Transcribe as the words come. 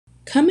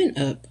Coming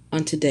up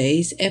on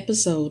today's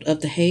episode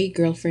of the Hey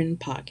Girlfriend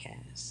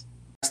podcast.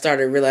 I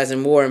started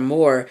realizing more and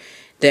more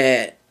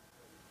that,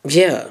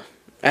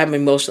 I'm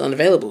emotionally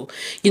unavailable.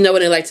 You know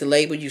when they like to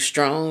label you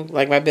strong?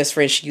 Like my best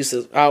friend, she used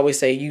to always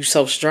say, "You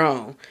so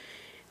strong."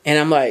 And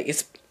I'm like,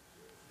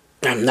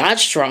 I'm not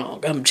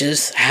strong. I'm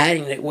just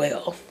hiding it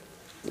well.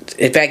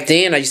 And back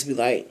then, I used to be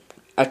like,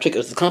 I took it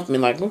as a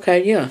compliment, like,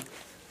 okay, yeah.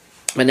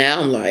 But now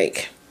I'm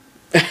like,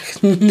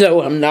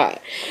 no, I'm not.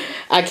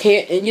 I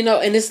can't,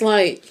 and it's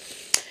like,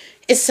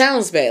 it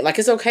sounds bad. Like,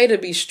 it's okay to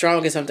be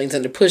strong in some things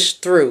and to push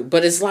through.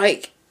 But it's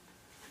like,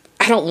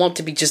 I don't want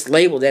to be just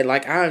labeled that.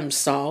 Like, I'm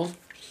soft.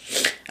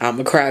 I'm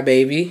a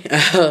crybaby.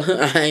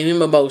 I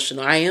am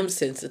emotional. I am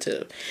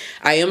sensitive.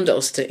 I am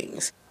those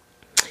things.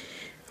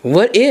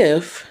 What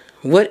if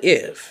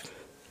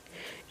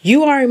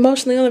you are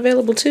emotionally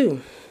unavailable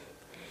too?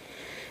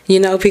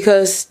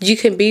 Because you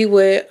can be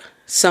with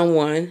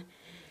someone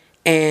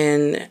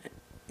and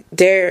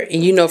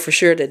for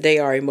sure that they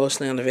are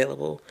emotionally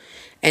unavailable.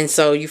 And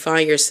so you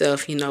find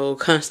yourself,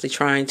 constantly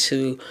trying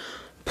to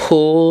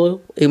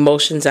pull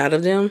emotions out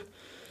of them.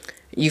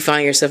 You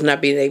find yourself not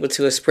being able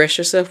to express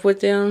yourself with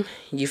them.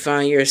 You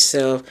find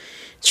yourself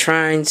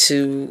trying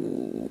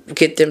to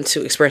get them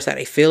to express how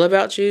they feel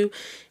about you.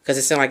 Because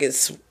it sounds like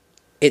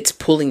it's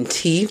pulling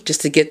teeth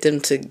just to get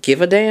them to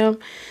give a damn.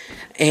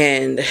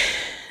 And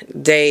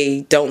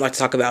they don't like to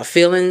talk about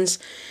feelings,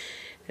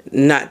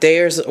 not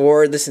theirs,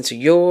 or listen to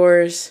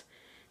yours.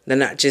 They're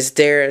not just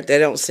there. They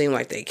don't seem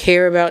like they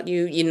care about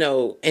you,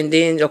 And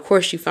then, of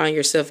course, you find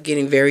yourself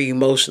getting very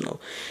emotional.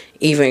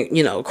 Even,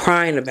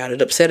 crying about it,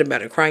 upset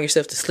about it, crying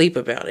yourself to sleep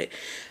about it.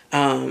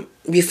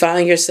 You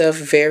find yourself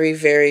very,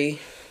 very,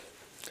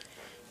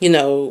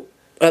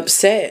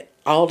 upset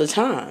all the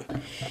time.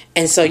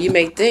 And so you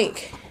may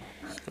think,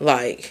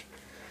 like,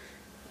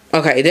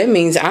 okay, that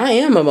means I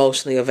am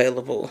emotionally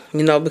available,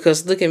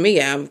 because look at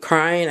me. I'm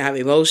crying. I have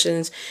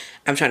emotions.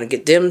 I'm trying to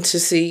get them to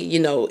see,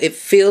 it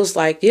feels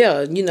like,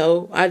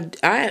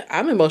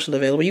 I'm emotionally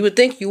available. You would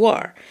think you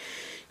are.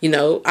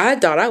 I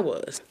thought I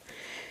was.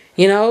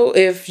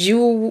 If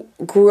you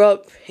grew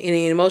up in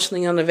an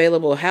emotionally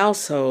unavailable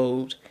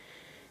household,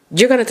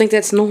 you're going to think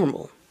that's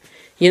normal.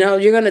 You're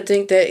going to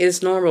think that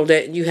it's normal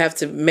that you have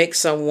to you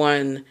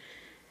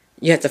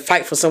have to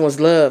fight for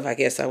someone's love, I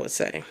guess I would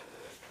say.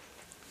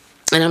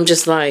 And I'm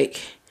just like,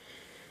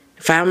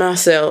 I found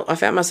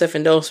myself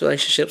in those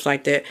relationships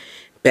like that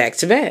back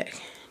to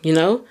back,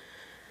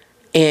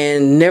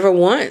 and never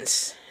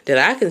once did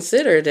I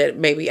consider that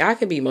maybe I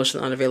could be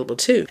emotionally unavailable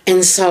too.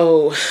 And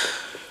so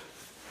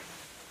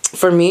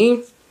for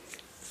me,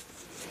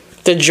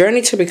 the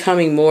journey to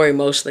becoming more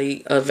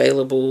emotionally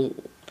available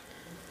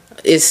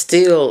is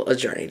still a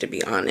journey, to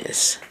be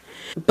honest.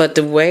 But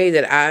the way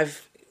that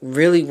I've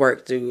really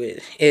worked through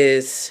it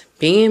is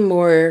being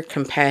more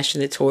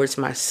compassionate towards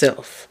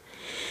myself.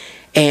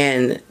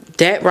 And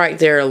that right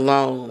there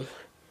alone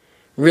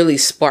really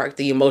sparked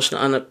the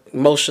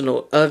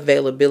emotional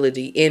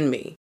availability in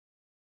me.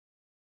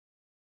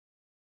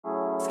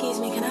 Excuse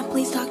me, can I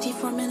please talk to you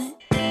for a minute?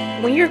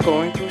 When you're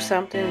going through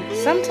something,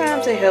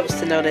 sometimes it helps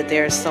to know that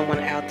there's someone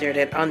out there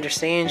that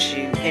understands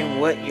you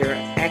and what you're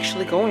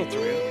actually going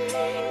through.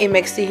 It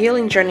makes the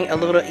healing journey a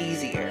little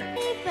easier.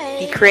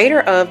 The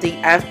creator of the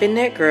I've Been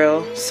That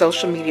Girl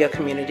social media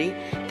community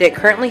that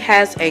currently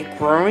has a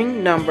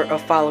growing number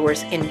of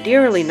followers and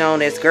dearly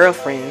known as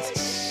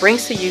girlfriends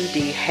brings to you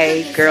the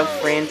Hey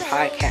Girlfriend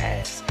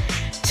podcast.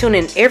 Tune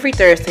in every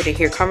Thursday to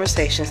hear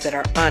conversations that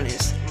are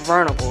honest,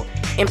 vulnerable,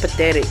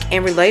 empathetic,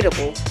 and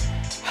relatable,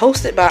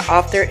 hosted by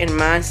author and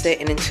mindset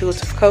and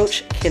intuitive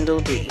coach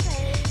Kendall D.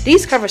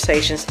 These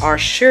conversations are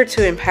sure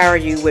to empower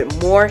you with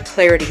more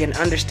clarity and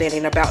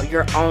understanding about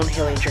your own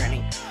healing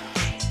journey.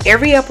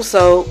 Every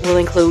episode will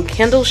include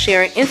Kendall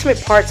sharing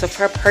intimate parts of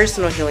her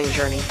personal healing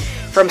journey,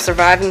 from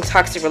surviving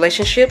toxic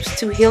relationships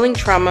to healing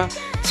trauma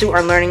to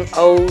unlearning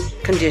old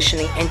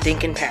conditioning and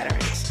thinking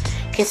patterns.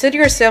 Consider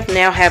yourself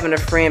now having a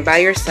friend by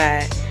your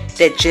side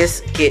that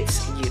just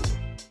gets you.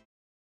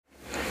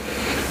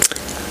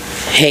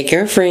 Hey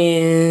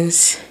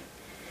girlfriends,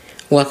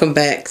 welcome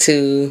back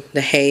to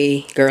the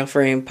Hey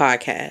Girlfriend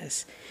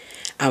podcast.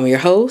 I'm your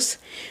host,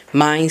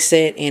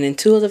 mindset and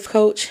intuitive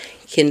coach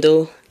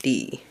Kendall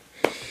D.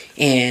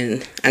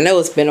 And I know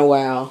it's been a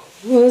while.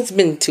 Well, it's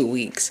been 2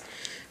 weeks,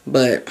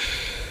 but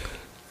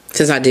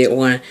since I did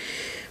one.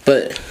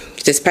 But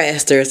this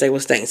past Thursday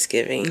was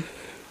Thanksgiving.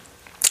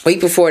 Week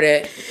before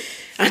that,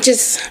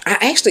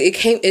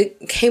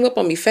 it came up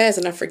on me fast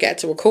and I forgot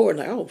to record.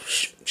 Like, oh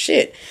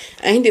shit,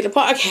 I ain't did a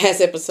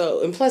podcast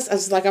episode. And plus, I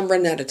was like, I'm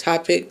running out of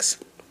topics.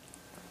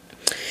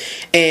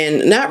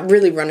 And not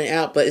really running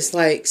out, but it's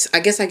like, I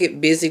guess I get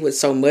busy with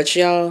so much,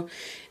 y'all,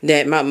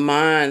 that my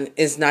mind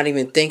is not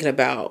even thinking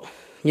about,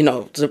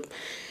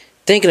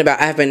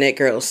 I've Been That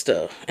Girl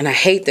stuff. And I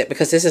hate that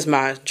because this is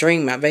my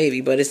dream, my baby.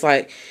 But it's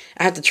like,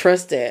 I have to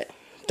trust that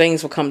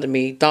things will come to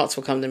me, thoughts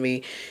will come to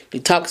me, new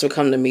talks will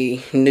come to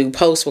me, new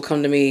posts will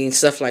come to me, and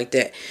stuff like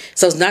that.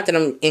 So it's not that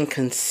I'm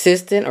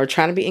inconsistent or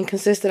trying to be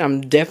inconsistent.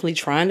 I'm definitely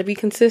trying to be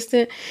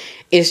consistent.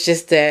 It's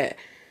just that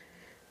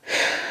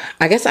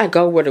I guess I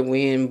go where the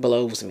wind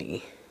blows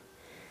me.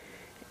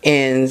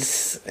 And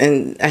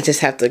I just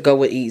have to go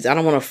with ease. I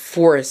don't want to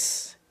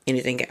force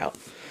anything out.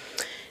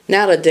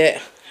 Now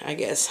that I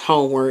guess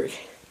homework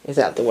is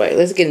out the way,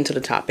 let's get into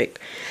the topic.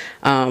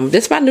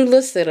 This is my new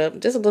little setup.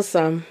 Just a little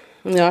something.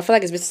 I feel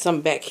like it's missing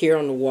something back here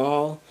on the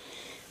wall.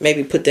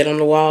 Maybe put that on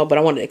the wall, but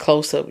I wanted it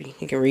close up.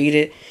 You can read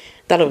it.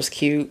 Thought it was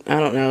cute. I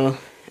don't know.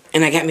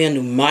 And I got me a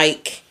new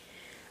mic.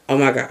 Oh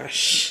my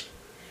gosh.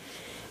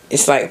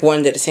 It's like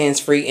one that is hands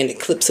free and it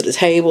clips to the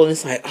table. And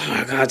it's like, oh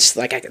my God, just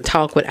like I can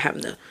talk without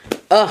having to.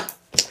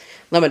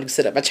 Let me do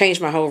sit up. I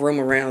changed my whole room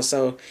around.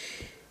 So,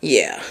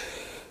 yeah.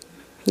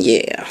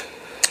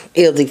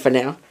 It'll do for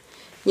now.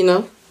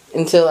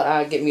 Until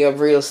I get me a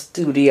real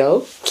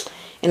studio.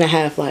 And I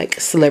have like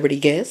celebrity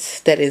guests.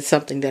 That is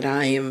something that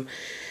I am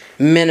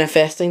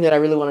manifesting that I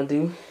really want to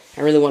do.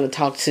 I really want to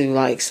talk to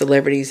like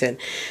celebrities and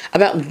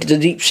about the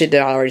deep shit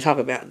that I already talk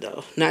about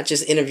though. Not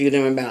just interview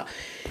them about,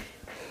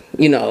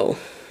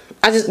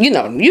 I just,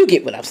 you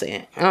get what I'm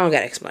saying. I don't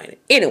gotta explain it.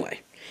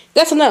 Anyway,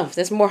 that's enough.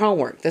 That's more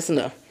homework. That's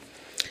enough.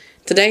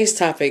 Today's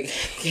topic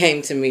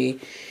came to me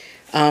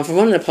from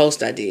one of the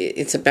posts I did.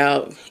 It's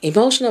about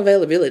emotional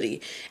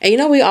availability.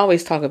 And we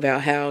always talk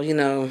about how,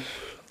 a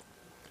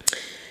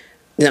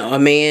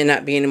man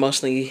not being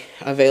emotionally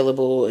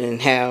available and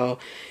how,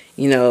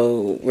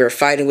 we're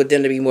fighting with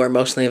them to be more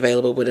emotionally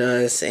available with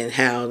us and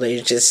how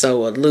they're just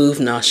so aloof,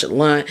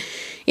 nonchalant.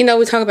 We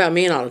talk about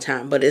men all the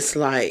time, but it's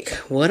like,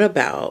 what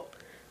about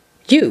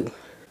you?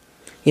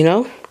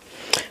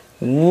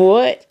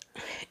 What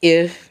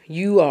if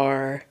you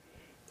are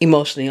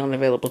emotionally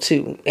unavailable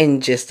too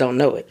and just don't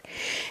know it?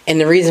 And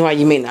the reason why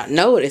you may not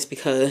know it is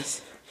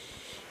because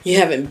you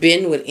haven't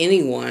been with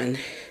anyone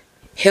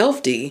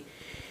healthy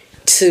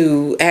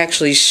to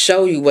actually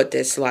show you what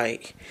that's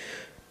like.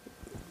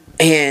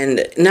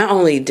 And not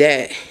only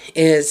that,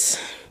 is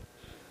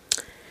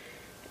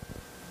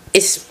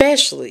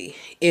especially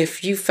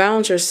if you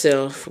found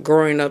yourself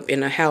growing up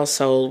in a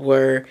household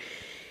where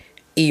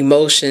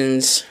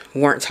emotions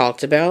weren't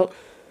talked about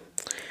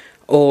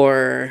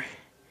or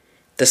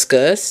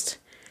discussed,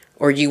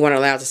 or you weren't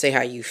allowed to say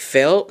how you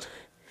felt,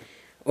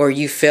 or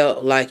you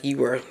felt like you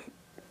were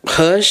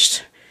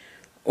hushed,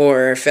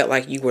 or felt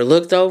like you were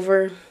looked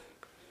over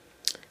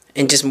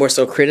and just more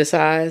so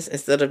criticized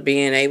instead of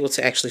being able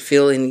to actually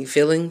feel any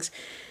feelings.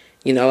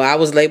 I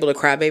was labeled a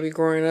crybaby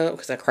growing up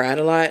because I cried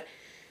a lot.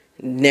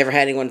 Never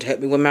had anyone to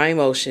help me with my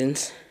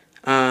emotions.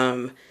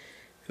 My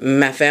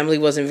family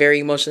wasn't very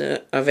emotionally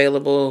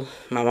available.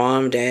 My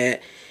mom,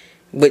 dad,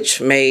 which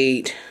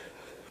I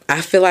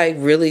feel like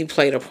really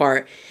played a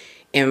part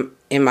in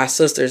my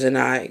sisters and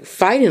I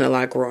fighting a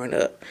lot growing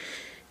up.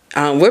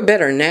 We're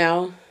better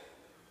now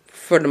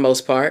for the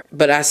most part,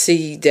 but I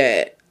see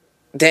that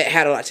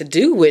had a lot to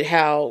do with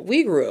how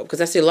we grew up,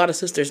 because I see a lot of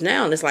sisters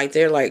now and it's like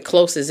they're like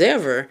close as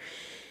ever,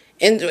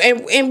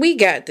 and we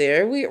got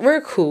there.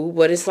 We're cool,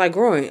 but it's like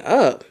growing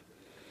up,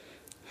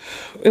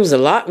 it was a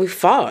lot. We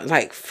fought, and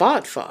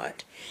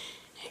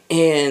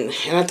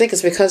I think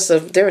it's because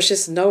there was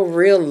just no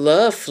real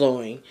love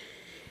flowing,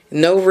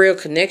 no real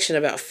connection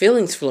about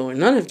feelings flowing,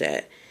 none of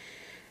that.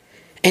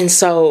 And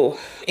so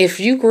if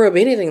you grew up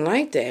anything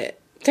like that,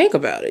 think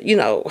about it.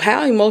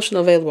 How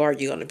emotional available are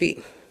you going to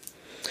be?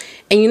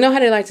 And how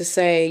they like to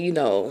say, you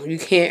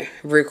can't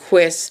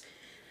request,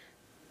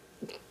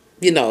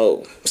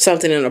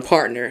 something in a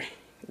partner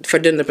for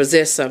them to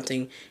possess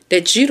something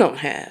that you don't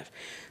have.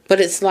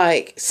 But it's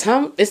like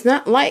it's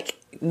not like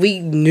we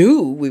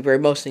knew we were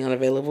emotionally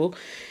unavailable.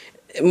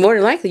 More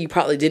than likely, you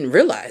probably didn't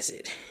realize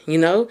it,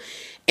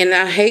 And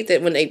I hate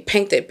that when they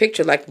paint that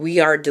picture like we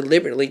are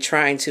deliberately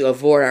trying to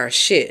avoid our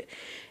shit.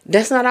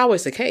 That's not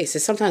always the case.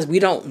 It's sometimes we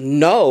don't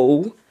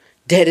know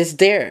that it's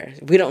there.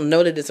 We don't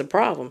know that it's a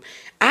problem.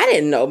 I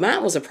didn't know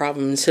mine was a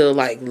problem until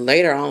like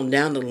later on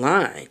down the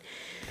line.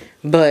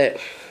 But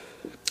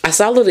I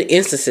saw little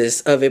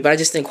instances of it, but I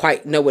just didn't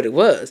quite know what it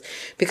was.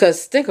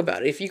 Because think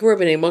about it. If you grew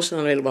up in an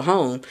emotionally unavailable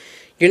home,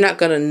 you're not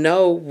going to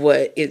know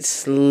what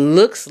it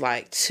looks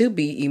like to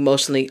be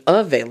emotionally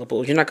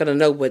available. You're not going to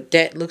know what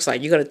that looks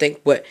like. You're going to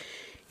think what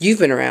you've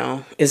been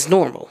around is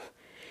normal.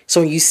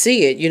 So when you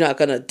see it, you're not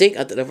going to think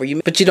of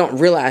it, but you don't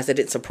realize that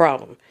it's a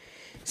problem.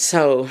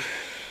 So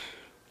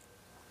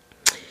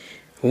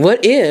what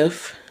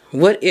if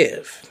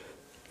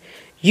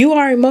you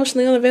are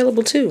emotionally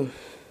unavailable too?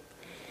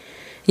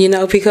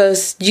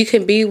 Because you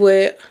can be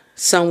with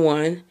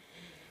someone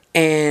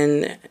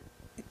and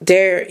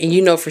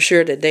for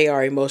sure that they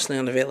are emotionally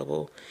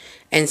unavailable.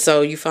 And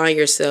so you find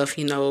yourself,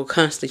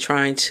 constantly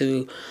trying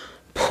to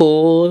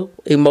pull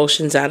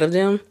emotions out of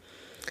them.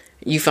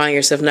 You find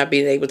yourself not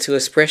being able to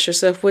express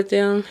yourself with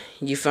them.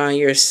 You find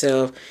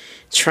yourself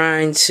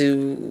trying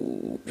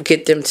to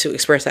get them to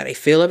express how they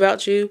feel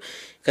about you,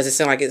 because it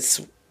sounds like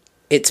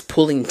it's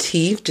pulling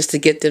teeth just to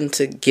get them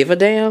to give a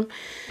damn.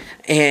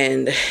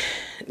 And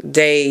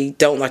they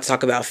don't like to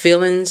talk about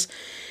feelings,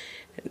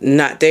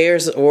 not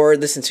theirs, or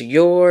listen to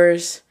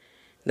yours.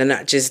 They're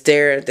not just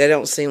there. They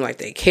don't seem like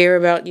they care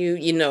about you,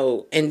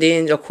 And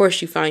then, of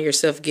course, you find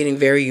yourself getting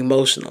very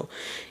emotional.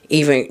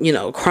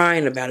 even,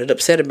 crying about it,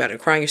 upset about it,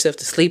 crying yourself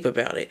to sleep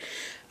about it.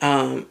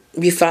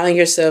 You find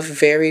yourself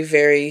very,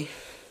 very,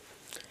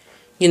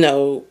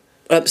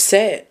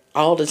 upset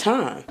all the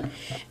time.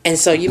 And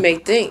so you may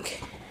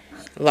think,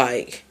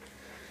 like,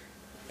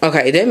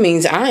 okay, that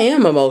means I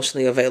am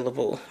emotionally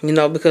available,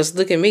 because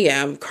look at me.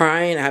 I'm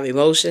crying. I have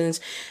emotions.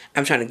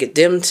 I'm trying to get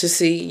them to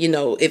see,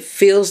 it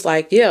feels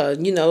like, yeah,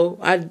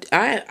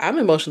 I'm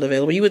emotionally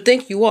available. You would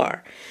think you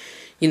are.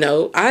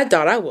 I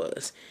thought I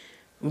was.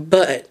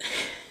 But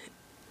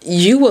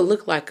you will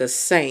look like a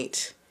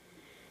saint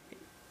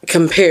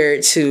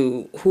compared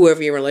to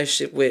whoever you're in a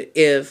relationship with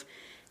if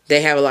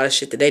they have a lot of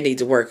shit that they need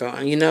to work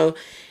on,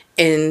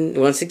 And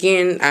once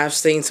again, I've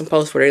seen some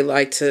posts where they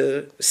like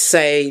to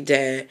say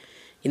that,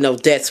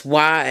 that's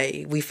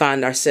why we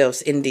find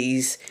ourselves in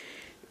these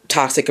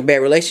toxic or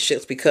bad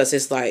relationships, because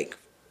it's like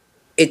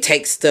it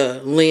takes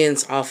the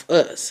lens off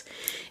us.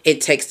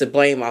 It takes the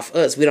blame off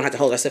us. We don't have to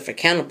hold ourselves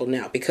accountable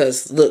now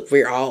because, look,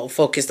 we're all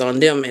focused on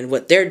them and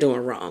what they're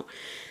doing wrong.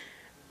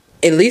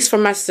 At least for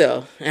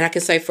myself, and I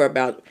can say for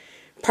about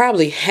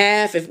probably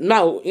half, I'm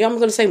going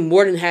to say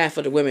more than half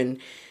of the women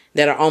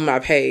that are on my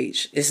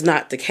page, it's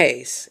not the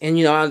case. And,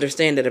 I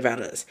understand that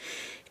about us.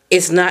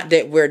 It's not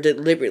that we're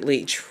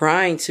deliberately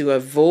trying to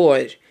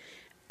avoid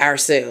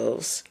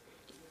ourselves.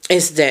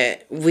 It's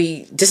that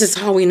this is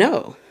all we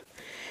know.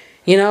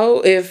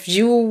 If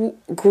you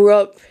grew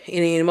up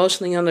in an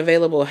emotionally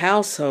unavailable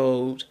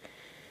household,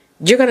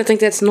 you're going to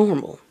think that's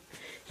normal.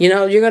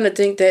 You're going to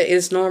think that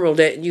it's normal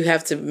that you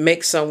have to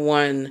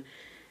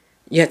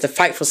you have to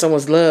fight for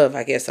someone's love,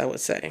 I guess I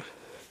would say.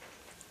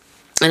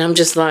 And I'm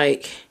just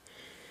like,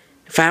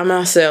 I found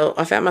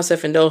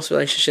myself in those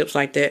relationships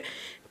like that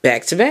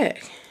back to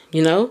back,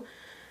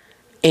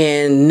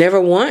 and never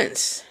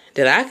once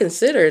did I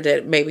consider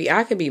that maybe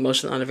I could be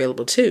emotionally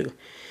unavailable too.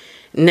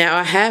 Now,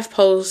 I have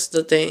posed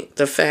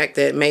the fact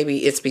that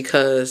maybe it's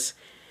because,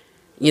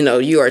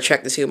 you are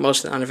attracted to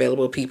emotionally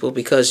unavailable people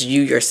because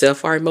you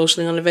yourself are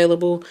emotionally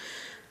unavailable.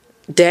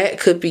 That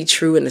could be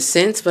true in a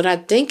sense, but I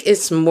think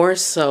it's more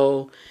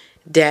so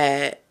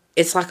that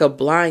it's like a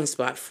blind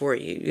spot for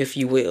you, if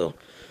you will.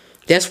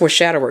 That's where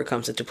shadow work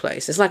comes into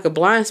place. It's like a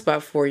blind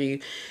spot for you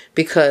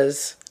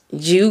because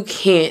you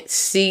can't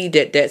see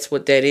that that's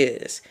what that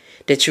is,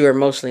 that you are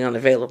emotionally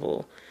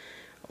unavailable.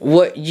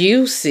 What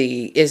you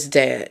see is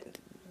that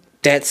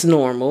that's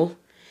normal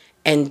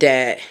and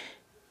that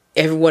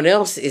everyone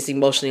else is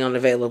emotionally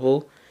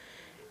unavailable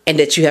and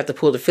that you have to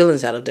pull the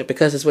feelings out of them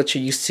because it's what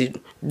you're used to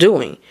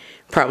doing,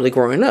 probably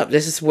growing up.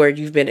 This is where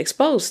you've been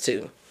exposed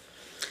to.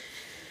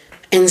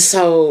 And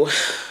so,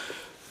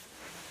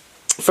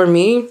 for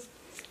me,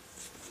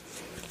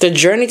 the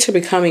journey to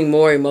becoming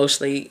more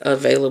emotionally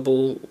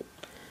available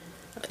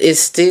is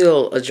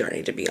still a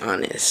journey, to be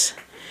honest.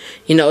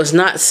 It's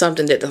not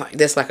something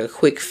that's like a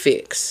quick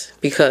fix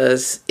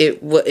because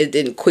it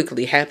didn't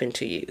quickly happen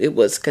to you. It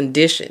was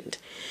conditioned.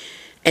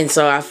 And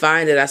so I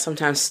find that I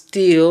sometimes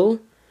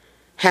still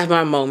have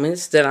my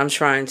moments that I'm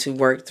trying to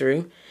work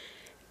through.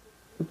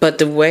 But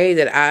the way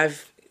that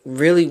I've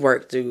really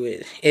worked through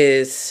it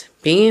is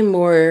being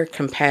more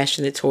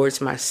compassionate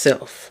towards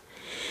myself.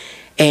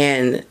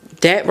 And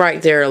that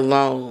right there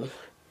alone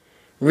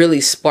really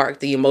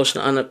sparked the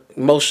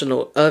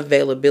emotional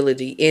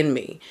availability in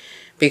me.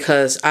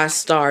 Because I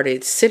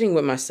started sitting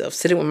with myself,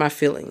 sitting with my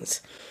feelings,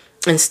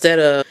 instead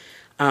of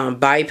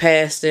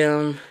bypass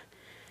them,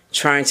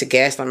 trying to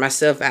gaslight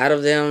myself out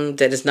of them,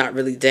 that it's not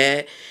really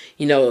that.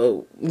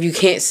 You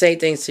can't say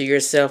things to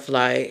yourself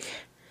like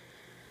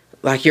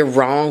you're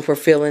wrong for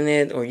feeling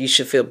it, or you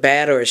should feel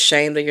bad or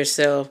ashamed of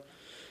yourself.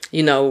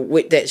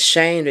 With that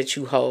shame that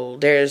you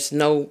hold,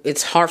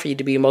 it's hard for you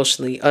to be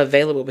emotionally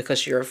available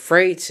because you're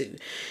afraid to.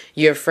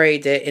 You're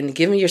afraid that in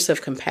giving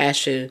yourself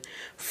compassion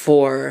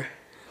for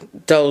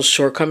those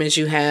shortcomings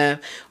you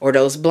have or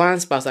those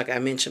blind spots like I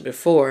mentioned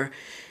before,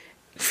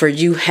 for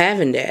you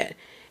having that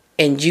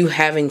and you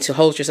having to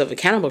hold yourself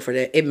accountable for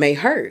that, it may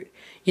hurt.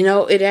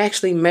 It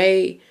actually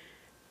may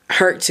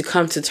hurt to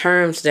come to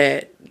terms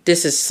that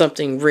this is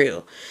something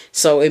real.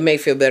 So it may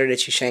feel better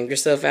that you shame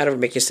yourself out of it,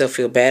 make yourself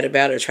feel bad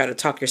about it, or try to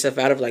talk yourself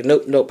out of like,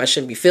 nope, I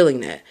shouldn't be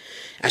feeling that.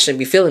 I shouldn't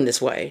be feeling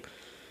this way.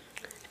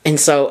 And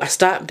so I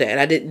stopped that.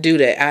 I didn't do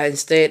that. I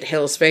instead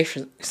held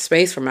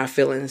space for my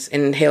feelings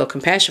and held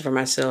compassion for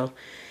myself.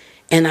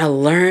 And I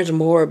learned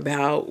more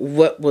about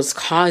what was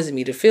causing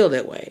me to feel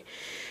that way.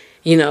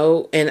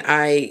 And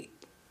I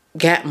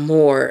got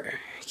more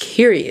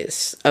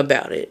curious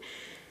about it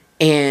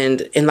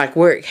and like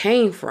where it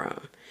came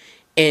from.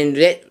 And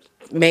that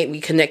made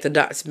me connect the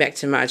dots back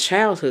to my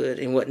childhood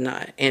and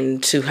whatnot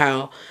and to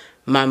how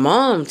my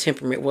mom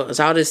temperament was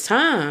all this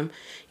time.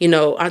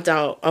 I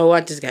thought,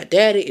 I just got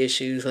daddy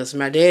issues. Because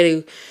my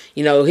daddy,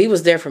 he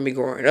was there for me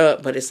growing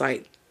up, but it's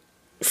like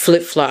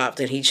flip-flopped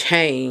and he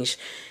changed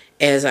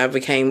as I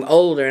became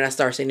older and I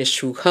started seeing his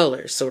true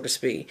colors, so to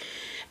speak.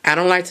 I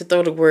don't like to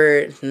throw the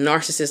word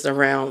narcissist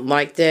around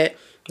like that,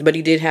 but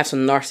he did have some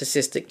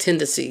narcissistic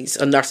tendencies,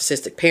 or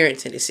narcissistic parent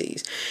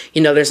tendencies.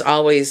 There's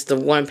always the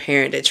one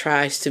parent that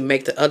tries to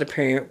make the other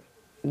parent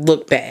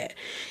look bad.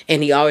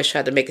 And he always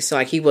tried to make it sound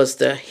like he was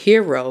the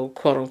hero,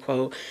 quote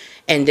unquote,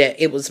 and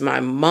that it was my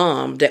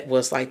mom that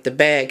was like the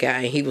bad guy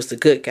and he was the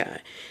good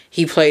guy.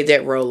 He played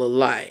that role a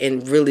lot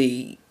and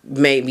really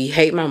made me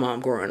hate my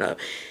mom growing up.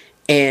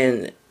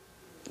 And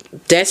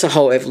that's a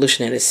whole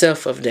evolution in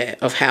itself of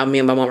that, of how me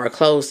and my mom are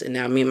close, and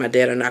now me and my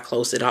dad are not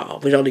close at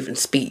all. We don't even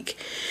speak.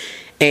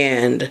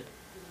 And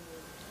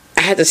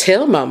I had to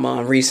tell my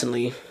mom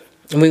recently.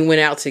 We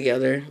went out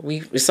together.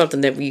 It's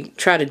something that we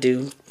try to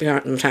do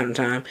from time to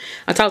time.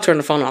 I talk to her on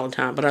the phone all the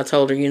time, but I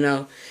told her,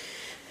 you're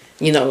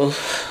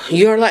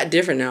a lot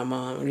different now,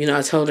 Mom.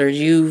 I told her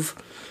you're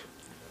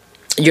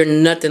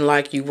nothing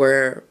like you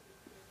were,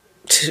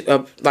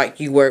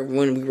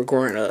 when we were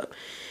growing up.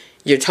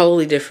 You're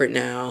totally different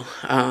now.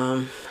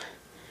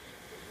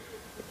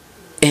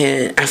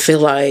 And I feel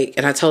like,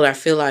 and I told her, I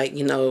feel like,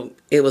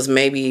 it was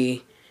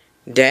maybe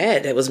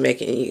Dad that was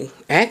making you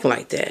act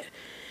like that.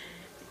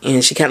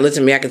 And she kind of looked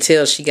at me. I could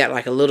tell she got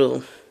like a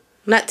little,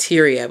 not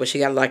teary-eyed, but she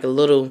got like a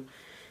little,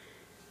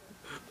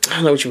 I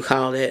don't know what you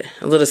call it,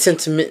 a little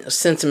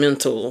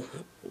sentimental.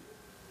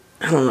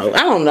 I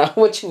don't know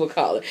what you would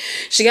call it.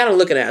 She got to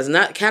look at us,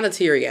 not kind of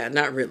teary-eyed,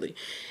 not really.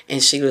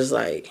 And she was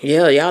like,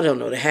 "Yeah, y'all don't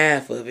know the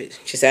half of it."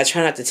 She said, I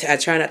try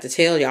not to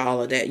tell y'all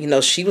all of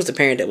that." She was the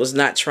parent that was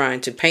not trying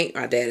to paint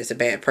my dad as a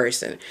bad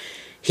person.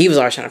 He was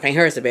always trying to paint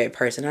her as a bad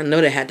person. I know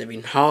that had to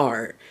be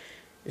hard,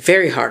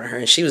 very hard on her.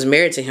 And she was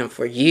married to him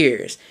for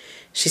years.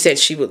 She said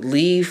she would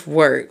leave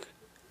for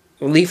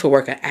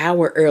work an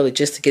hour early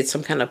just to get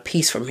some kind of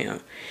peace from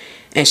him.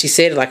 And she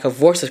said it like her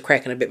voice was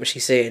cracking a bit when she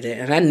said that.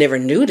 And I never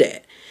knew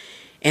that.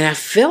 And I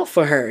felt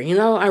for her,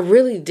 I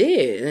really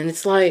did. And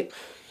it's like,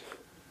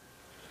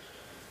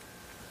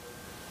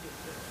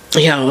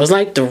 it's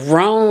like the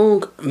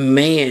wrong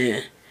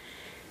man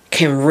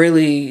can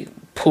really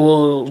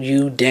pull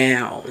you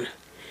down.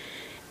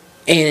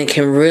 And it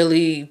can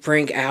really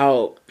bring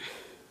out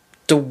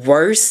the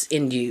worst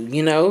in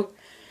you,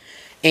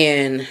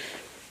 And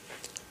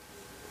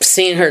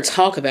seeing her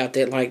talk about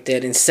that like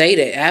that and say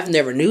that, I've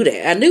never knew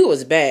that. I knew it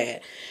was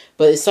bad.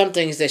 But it's some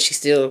things that she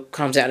still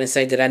comes out and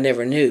say that I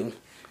never knew.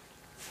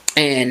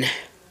 And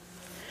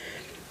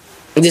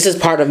this is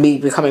part of me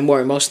becoming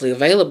more emotionally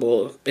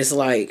available. It's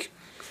like,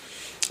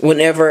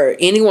 whenever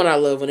anyone I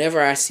love,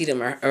 whenever I see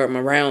them or I'm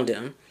around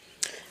them,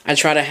 I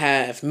try to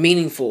have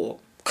meaningful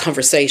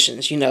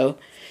conversations,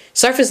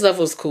 Surface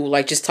level is cool,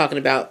 like just talking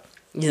about,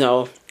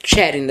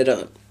 chatting it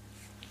up,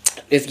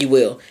 if you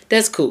will.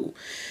 That's cool.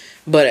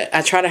 But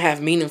I try to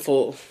have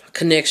meaningful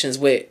connections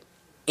with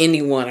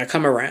anyone I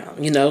come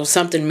around,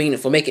 something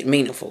meaningful, make it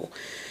meaningful.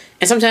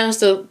 And sometimes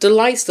the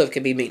light stuff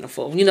can be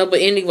meaningful, but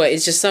anyway,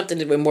 it's just something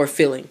that we're more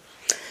feeling.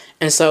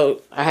 And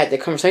so I had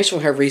that conversation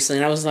with her recently,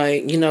 and I was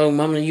like,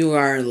 Mama, you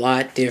are a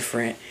lot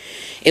different.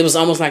 It was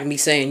almost like me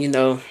saying,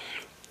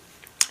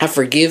 I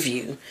forgive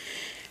you,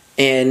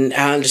 and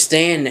I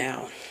understand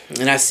now,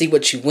 and I see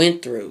what you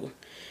went through,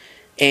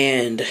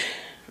 and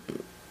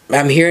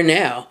I'm here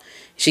now.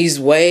 She's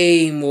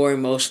way more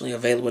emotionally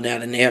available now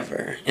than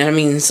ever. And I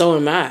mean, so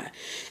am I.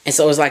 And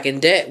so it's like in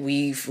that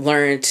we've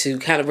learned to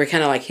we're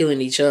kind of like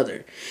healing each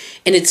other.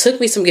 And it took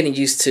me some getting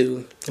used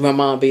to my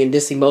mom being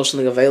this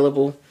emotionally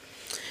available,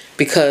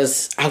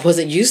 because I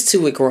wasn't used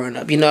to it growing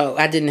up.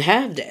 I didn't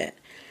have that.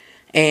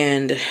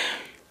 And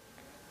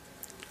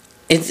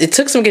it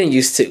took some getting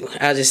used to.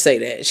 I'll just say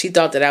that. She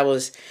thought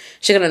that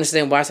she could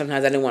understand why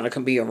sometimes I didn't want to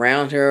be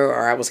around her,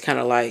 or I was kind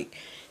of like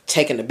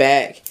taken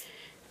aback.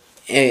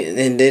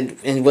 And then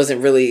it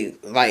wasn't really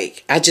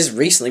like, I just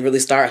recently really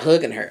started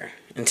hugging her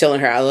and telling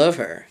her I love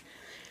her,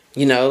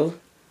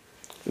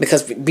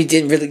 because we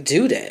didn't really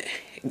do that.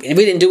 We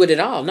didn't do it at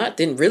all. We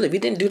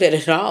didn't do that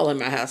at all in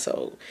my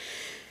household.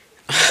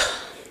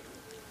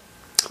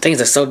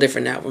 Things are so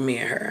different now with me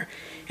and her.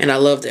 And I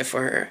love that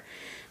for her.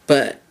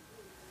 But,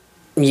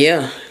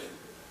 yeah.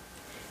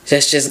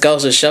 That just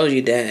goes to show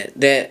you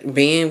that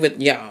being with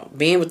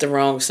the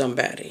wrong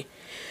somebody,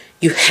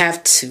 you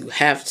have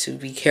to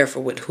be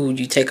careful with who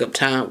you take up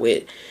time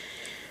with.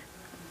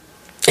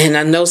 And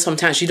I know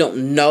sometimes you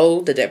don't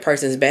know that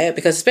person's bad,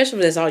 because especially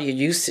if that's all you're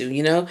used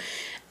to,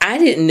 I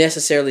didn't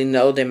necessarily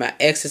know that my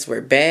exes were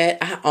bad.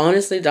 I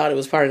honestly thought it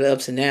was part of the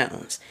ups and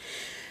downs.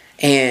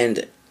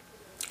 And,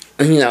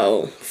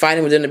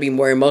 fighting with them to be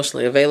more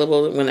emotionally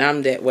available when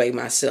I'm that way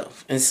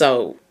myself. And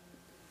so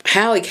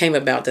how it came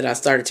about that I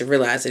started to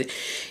realize it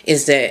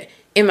is that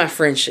in my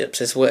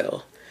friendships as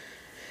well,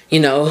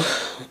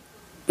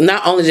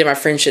 not only did my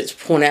friendships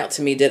point out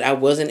to me that I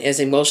wasn't as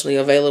emotionally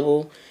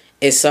available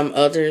as some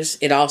others,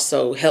 it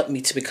also helped me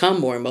to become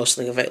more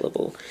emotionally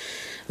available.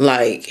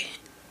 Like,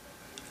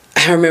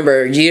 I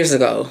remember years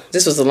ago,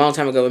 this was a long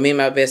time ago, me and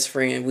my best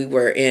friend, we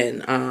were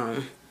in,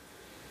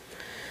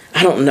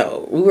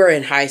 we were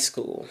in high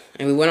school,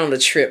 and we went on a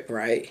trip,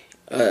 right?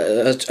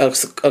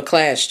 A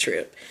class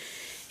trip.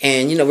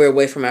 And, we were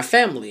away from our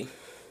family.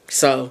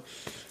 So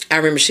I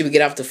remember she would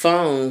get off the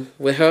phone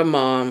with her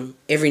mom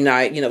every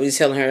night. We was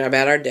telling her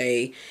about our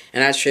day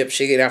and our trip.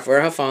 She'd get off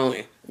her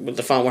phone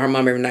with her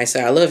mom every night,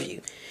 say, I love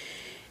you.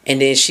 And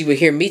then she would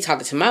hear me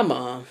talking to my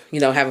mom,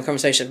 having a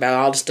conversation about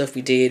all the stuff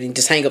we did and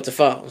just hang up the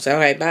phone. Say,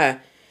 okay, bye.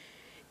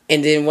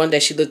 And then one day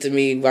she looked at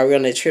me while we were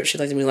on that trip. She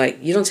looked at me like,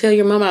 you don't tell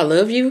your mom I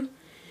love you?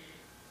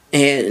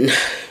 And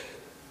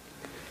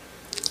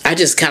I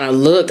just kind of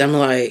looked. I'm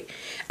like,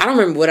 I don't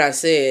remember what I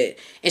said.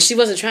 And she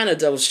wasn't trying to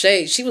double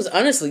shade. She was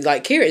honestly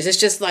like curious. It's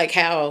just like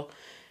how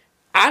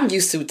I'm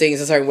used to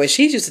things a certain way.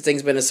 She's used to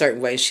things being a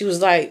certain way. She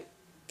was like,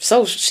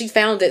 so she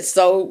found it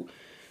so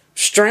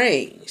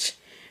strange.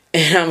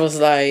 And I was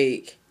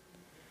like,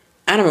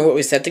 I don't remember what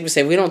we said. I think we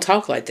said we don't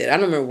talk like that. I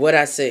don't remember what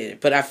I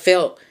said. But I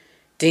felt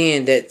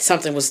then that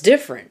something was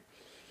different.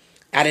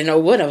 I didn't know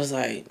what. I was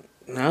like,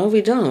 no,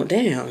 we don't.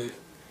 Damn.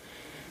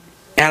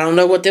 I don't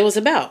know what that was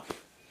about.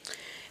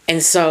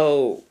 And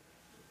so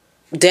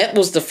that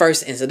was the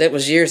first incident. That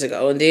was years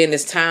ago. And then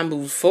as time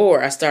moved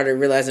forward, I started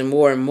realizing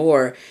more and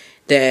more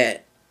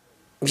that,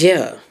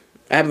 yeah,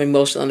 I'm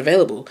emotionally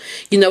unavailable.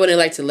 You know when they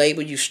like to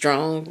label you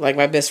strong? Like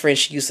my best friend,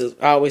 she used to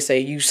always say,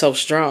 you so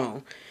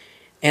strong.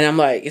 And I'm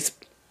like,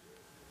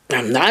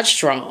 I'm not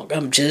strong.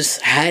 I'm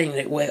just hiding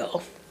it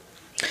well.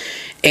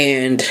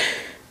 And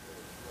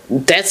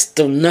that's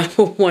the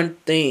number one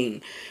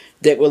thing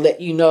that will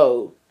let you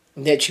know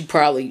that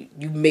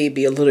you may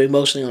be a little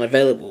emotionally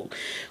unavailable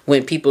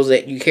when people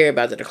that you care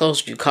about that are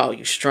close to you call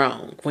you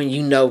strong. When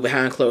you know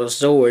behind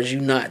closed doors,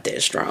 you're not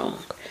that strong.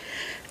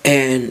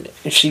 And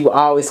she would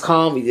always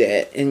call me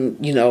that. And,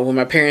 when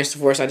my parents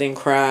divorced, I didn't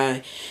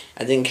cry.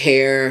 I didn't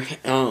care.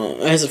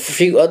 There's a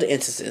few other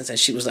instances. And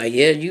she was like,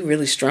 yeah, you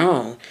really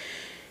strong.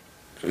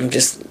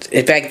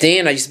 Back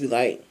then, I used to be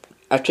like,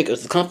 I took it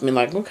as a compliment,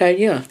 like, okay,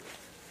 yeah.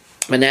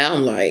 But now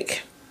I'm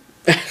like,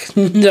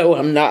 no,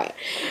 I'm not.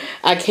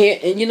 I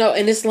can't,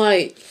 and it's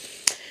like,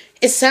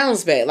 it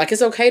sounds bad. Like,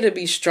 it's okay to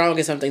be strong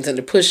in some things and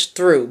to push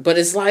through. But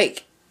it's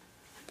like,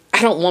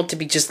 I don't want to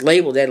be just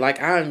labeled that,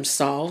 like, I'm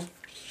soft.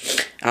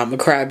 I'm a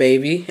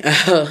crybaby.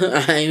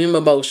 I am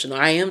emotional.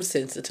 I am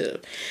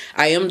sensitive.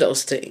 I am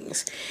those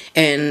things.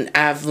 And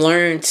I've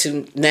learned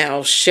to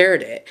now share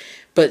that.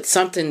 But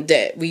something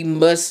that we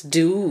must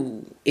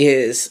do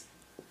is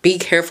be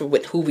careful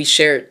with who we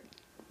share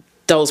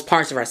those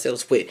parts of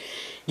ourselves with.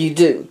 You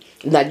do.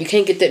 Like, you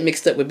can't get that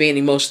mixed up with being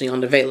emotionally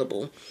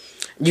unavailable.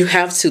 You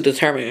have to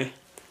determine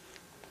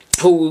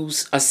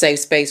who's a safe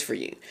space for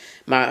you.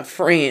 My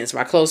friends,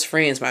 my close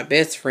friends, my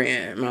best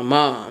friend, my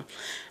mom,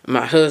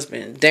 my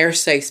husband, they're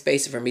safe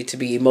space for me to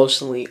be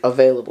emotionally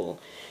available.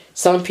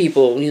 Some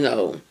people,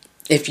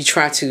 if you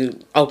try to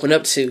open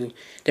up to,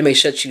 they may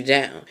shut you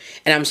down.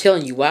 And I'm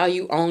telling you, while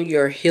you on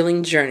your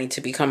healing journey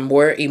to become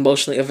more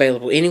emotionally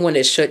available, anyone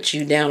that shuts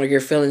you down or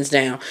your feelings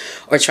down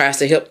or tries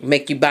to help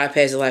make you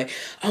bypass it, like,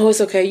 oh,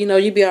 it's okay,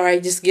 you be all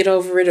right, just get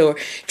over it, or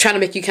trying to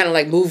make you kind of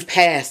like move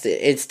past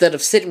it instead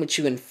of sitting with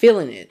you and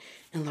feeling it.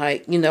 And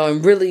like,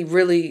 and really,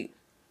 really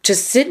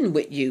just sitting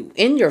with you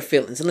in your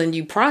feelings and letting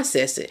you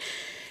process it.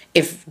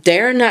 If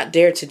they're not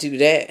there to do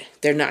that,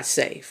 they're not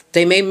safe.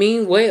 They may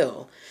mean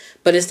well,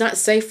 but it's not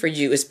safe for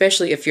you,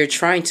 especially if you're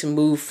trying to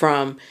move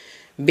from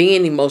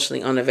being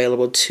emotionally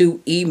unavailable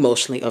to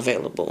emotionally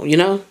available,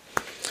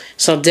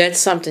 So that's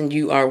something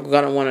you are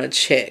going to want to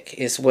check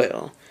as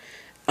well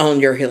on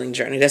your healing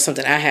journey. That's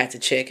something I had to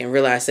check and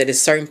realize that it's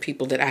certain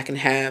people that I can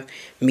have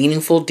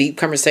meaningful, deep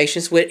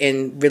conversations with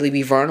and really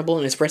be vulnerable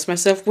and express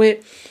myself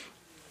with.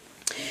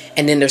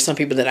 And then there's some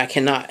people that I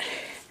cannot.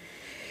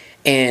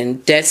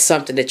 And that's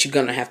something that you're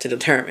going to have to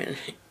determine.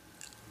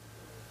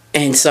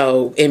 And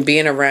so in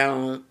being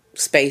around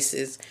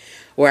spaces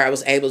where I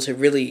was able to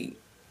really,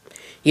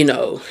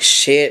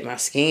 shed my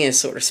skin,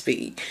 so to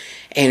speak,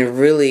 and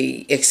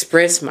really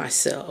express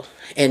myself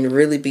and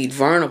really be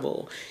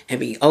vulnerable and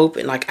be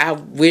open. Like, I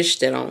wish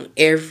that on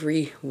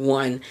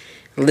everyone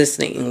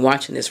listening and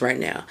watching this right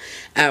now,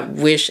 I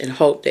wish and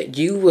hope that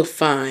you will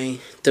find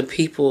the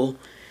people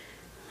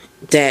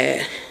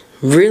that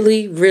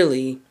really,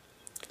 really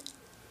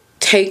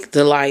take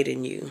the light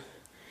in you,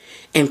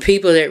 and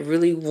people that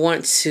really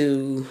want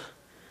to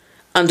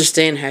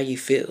understand how you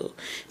feel,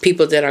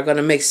 people that are going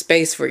to make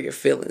space for your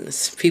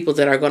feelings, people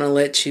that are going to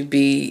let you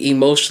be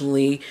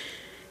emotionally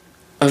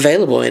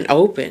available and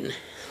open,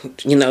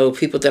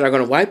 people that are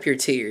going to wipe your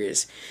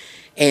tears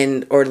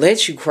and or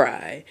let you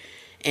cry,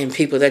 and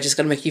people that are just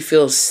going to make you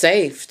feel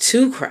safe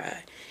to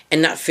cry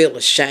and not feel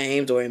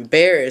ashamed or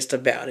embarrassed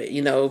about it.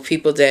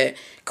 People that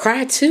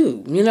cry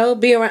too,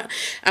 be around.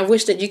 I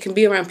wish that you can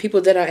be around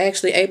people that are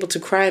actually able to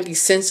cry and be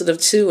sensitive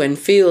too and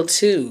feel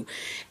too.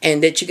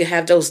 And that you can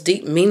have those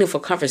deep, meaningful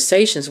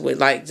conversations with.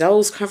 Like,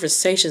 those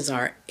conversations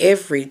are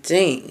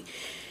everything.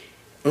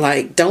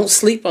 Like, don't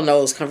sleep on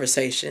those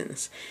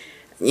conversations.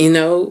 I'm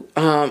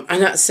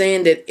not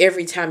saying that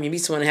every time you meet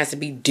someone it has to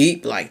be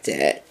deep like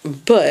that.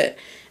 But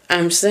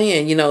I'm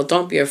saying,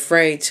 don't be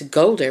afraid to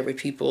go there with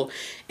people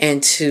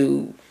and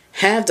to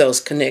have those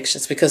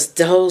connections, because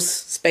those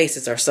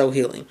spaces are so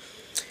healing.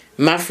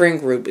 My friend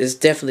group has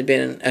definitely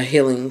been a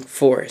healing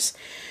force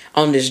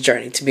on this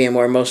journey to being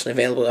more emotionally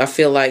available. I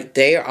feel like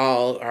they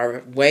all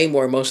are way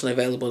more emotionally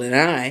available than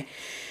I.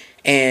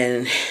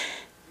 And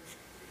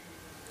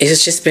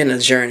it's just been a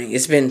journey.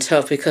 It's been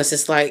tough because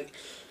it's like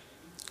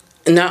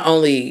not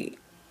only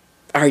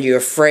are you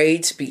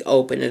afraid to be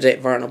open and that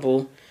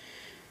vulnerable,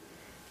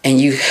 and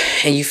you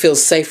feel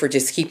safer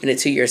just keeping it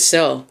to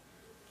yourself.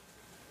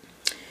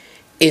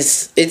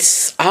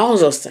 It's all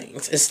those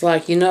things. It's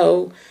like,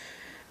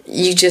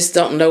 you just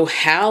don't know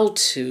how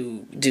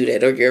to do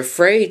that, or you're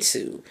afraid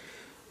to.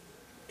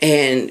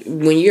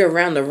 And when you're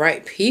around the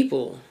right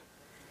people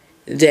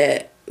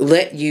that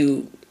let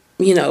you,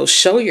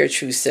 show your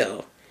true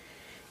self,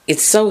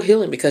 it's so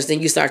healing, because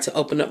then you start to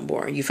open up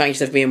more. You find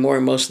yourself being more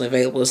emotionally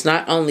available. It's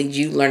not only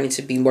you learning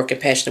to be more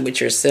compassionate with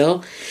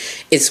yourself,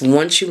 it's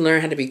once you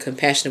learn how to be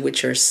compassionate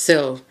with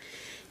yourself,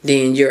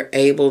 then you're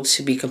able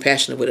to be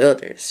compassionate with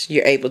others.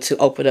 You're able to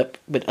open up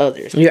with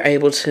others. You're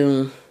able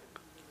to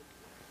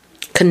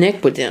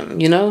connect with them,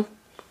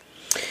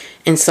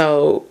 And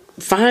so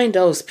find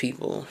those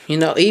people,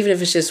 even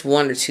if it's just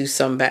one or two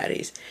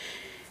somebodies.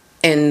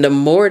 And the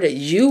more that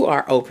you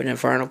are open and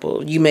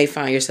vulnerable, you may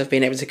find yourself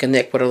being able to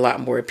connect with a lot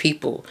more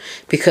people.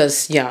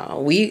 Because,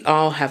 y'all, we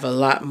all have a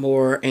lot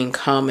more in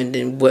common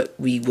than what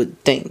we would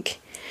think.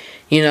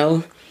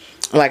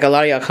 Like, a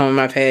lot of y'all come on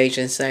my page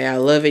and say, I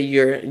love it.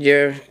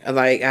 You're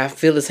like, I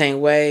feel the same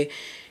way.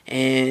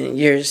 And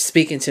you're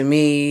speaking to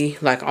me,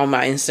 like on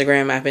my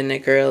Instagram, I've been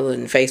that girl,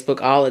 and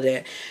Facebook, all of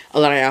that. A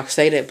lot of y'all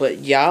say that, but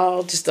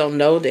y'all just don't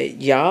know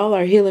that y'all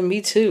are healing me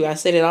too. I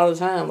say that all the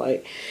time.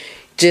 Like,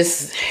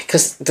 just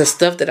because the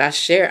stuff that I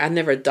share, I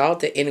never thought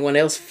that anyone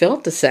else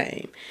felt the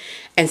same.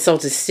 And so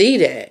to see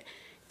that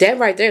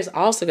right there is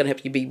also going to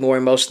help you be more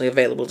emotionally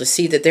available, to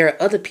see that there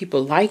are other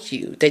people like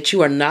you, that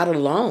you are not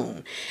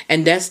alone.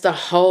 And that's the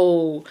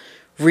whole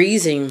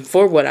reason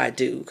for what I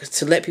do, because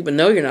to let people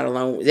know you're not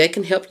alone. That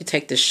can help you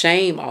take the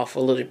shame off a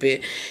little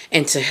bit,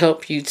 and to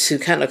help you to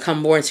kind of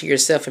come more into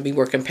yourself and be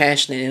more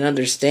compassionate and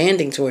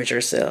understanding towards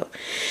yourself.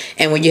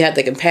 And when you have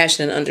the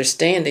compassion and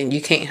understanding,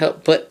 you can't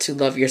help but to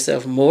love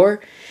yourself more,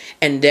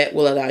 and that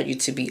will allow you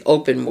to be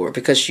open more,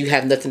 because you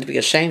have nothing to be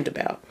ashamed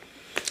about.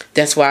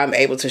 That's why I'm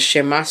able to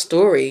share my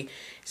story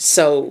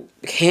so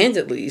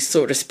candidly,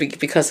 so to speak,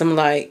 because I'm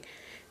like,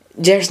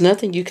 there's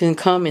nothing you can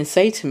come and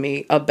say to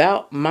me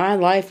about my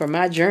life or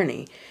my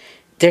journey.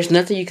 There's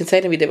nothing you can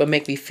say to me that would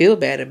make me feel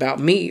bad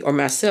about me or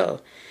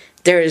myself.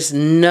 There is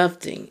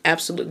nothing,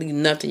 absolutely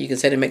nothing you can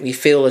say to make me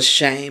feel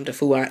ashamed of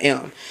who I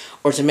am,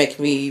 or to make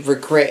me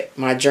regret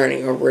my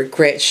journey, or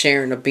regret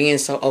sharing or being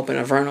so open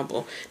and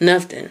vulnerable.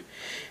 Nothing.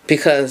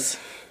 Because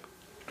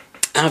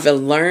I've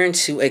learned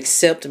to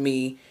accept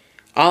me,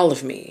 all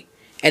of me.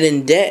 And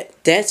in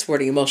that's where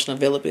the emotional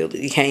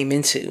availability came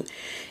into,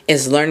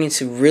 is learning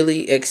to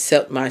really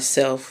accept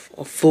myself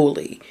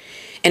fully.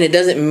 And it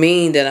doesn't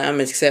mean that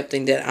I'm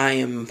accepting that I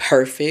am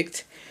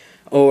perfect,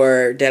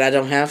 or that I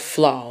don't have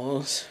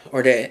flaws,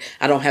 or that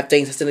I don't have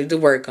things I still need to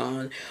work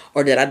on,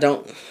 or that I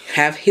don't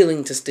have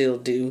healing to still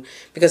do,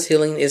 because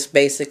healing is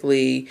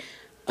basically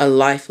a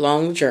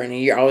lifelong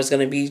journey. You're always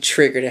going to be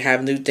triggered to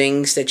have new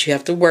things that you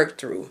have to work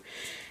through,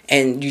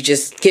 and you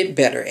just get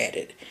better at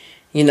it.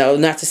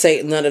 Not to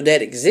say none of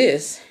that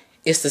exists.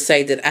 It's to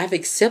say that I've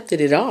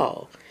accepted it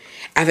all.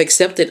 I've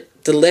accepted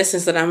the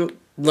lessons that I'm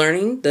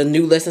learning, the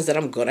new lessons that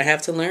I'm going to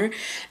have to learn.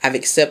 I've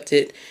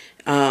accepted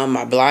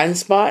my blind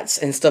spots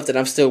and stuff that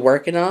I'm still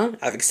working on.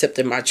 I've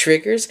accepted my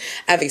triggers.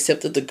 I've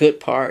accepted the good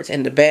parts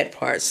and the bad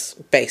parts,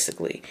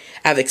 basically.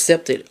 I've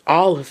accepted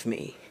all of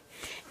me.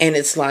 And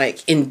it's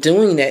like, in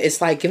doing that, it's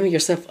like giving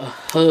yourself a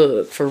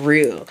hug, for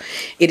real.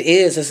 It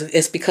is.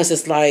 It's because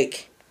it's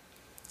like,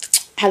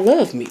 I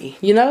love me,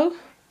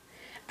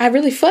 I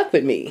really fuck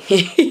with me.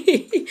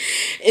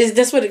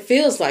 That's what it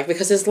feels like,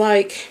 because it's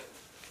like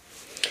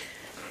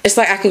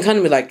I can kind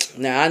of be like,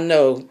 now I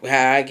know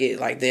how I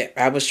get like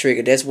that. I was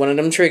triggered. That's one of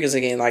them triggers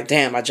again. Like,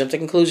 damn, I jumped to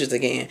conclusions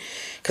again.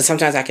 Because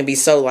sometimes I can be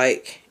so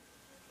like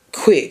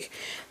quick.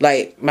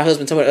 Like, my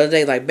husband told me the other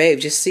day, like, babe,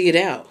 just see it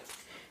out.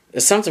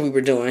 It's something we were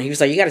doing. He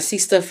was like, you got to see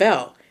stuff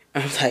out.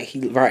 I was like,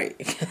 right.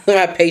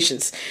 My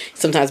patience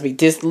sometimes be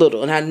this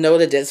little, and I know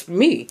that that's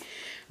me.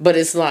 But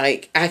it's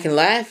like, I can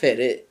laugh at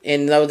it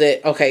and know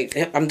that,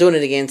 okay, I'm doing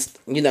it again,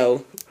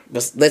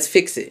 let's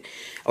fix it.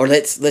 Or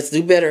let's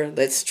do better.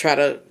 Let's try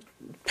to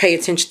pay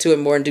attention to it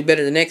more and do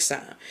better the next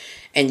time.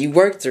 And you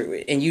work through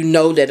it, and you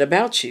know that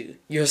about you.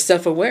 You're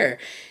self-aware.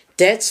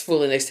 That's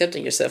fully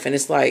accepting yourself. And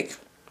it's like,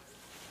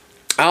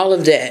 all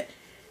of that,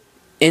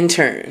 in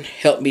turn,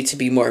 helped me to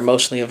be more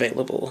emotionally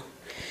available.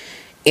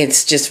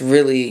 It's just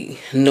really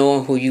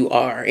knowing who you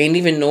are, and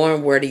even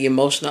knowing where the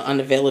emotional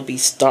unavailability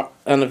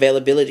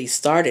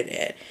started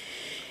at.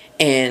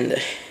 And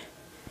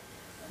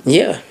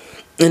yeah,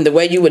 and the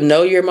way you would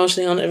know you're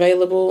emotionally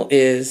unavailable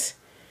is,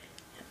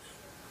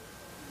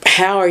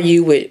 how are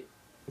you with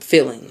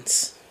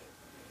feelings?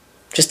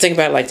 Just think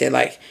about it like that.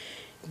 Like,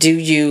 do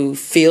you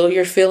feel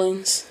your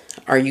feelings?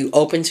 Are you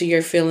open to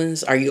your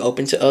feelings? Are you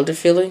open to other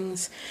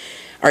feelings?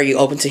 Are you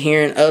open to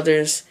hearing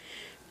others?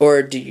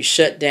 Or do you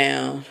shut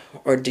down?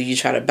 Or do you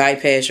try to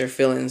bypass your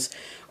feelings?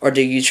 Or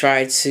do you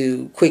try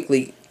to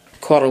quickly,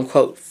 quote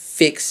unquote,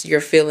 fix your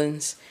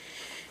feelings?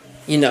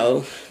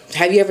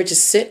 Have you ever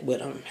just sit with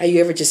them? Have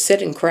you ever just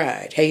sit and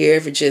cried? Have you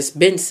ever just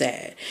been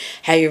sad?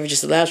 Have you ever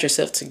just allowed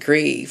yourself to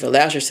grieve?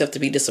 Allowed yourself to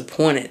be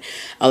disappointed?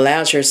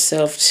 Allowed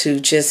yourself to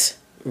just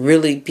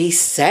really be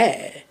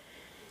sad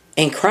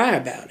and cry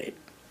about it?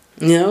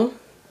 You know?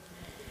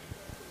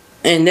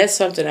 And that's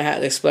something I had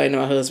to explain to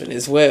my husband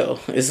as well.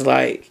 It's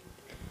like,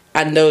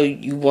 I know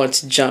you want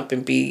to jump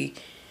and be,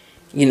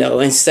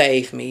 and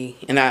save me.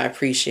 And I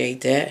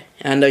appreciate that.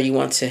 And I know you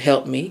want to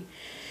help me.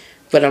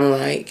 But I'm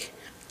like,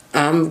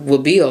 will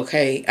be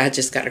okay. I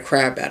just got to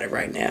cry about it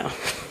right now.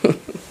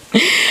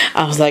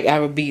 I was like, I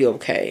will be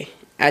okay.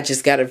 I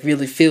just got to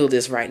really feel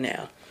this right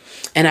now.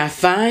 And I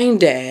find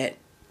that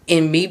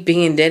in me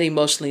being that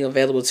emotionally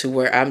available to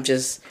where I'm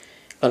just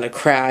going to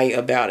cry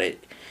about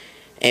it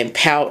and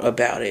pout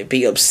about it,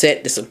 be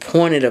upset,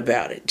 disappointed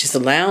about it. Just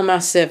allowing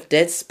myself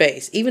that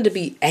space, even to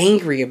be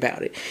angry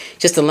about it.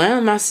 Just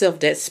allowing myself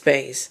that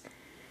space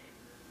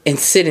and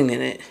sitting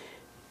in it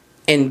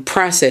and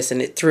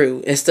processing it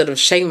through. Instead of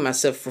shaming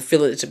myself for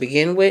feeling it to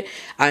begin with,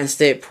 I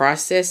instead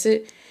process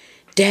it.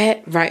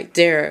 That right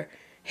there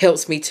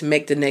helps me to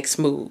make the next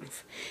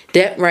move.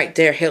 That right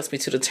there helps me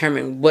to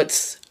determine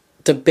what's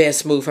the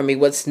best move for me,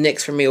 what's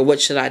next for me, or what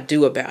should I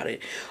do about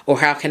it, or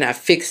how can I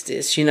fix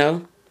this,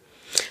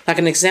 Like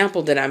an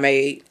example that I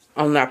made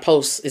on our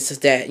post is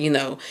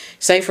that,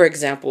 say for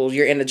example,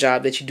 you're in a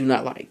job that you do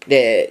not like,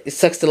 that it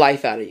sucks the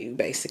life out of you,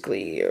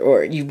 basically,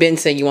 or you've been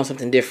saying you want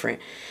something different.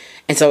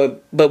 And so,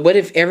 but what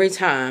if every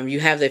time you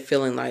have that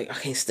feeling like, I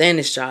can't stand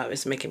this job,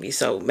 it's making me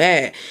so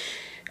mad.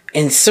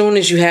 And as soon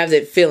as you have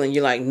that feeling,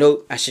 you're like,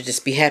 nope, I should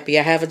just be happy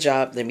I have a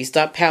job. Let me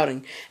stop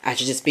pouting. I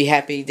should just be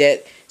happy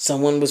that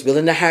someone was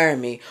willing to hire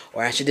me.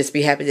 Or I should just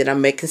be happy that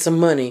I'm making some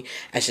money.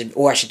 I should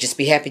just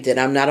be happy that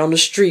I'm not on the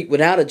street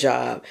without a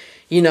job.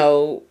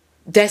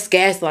 That's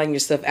gaslighting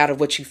yourself out of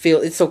what you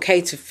feel. It's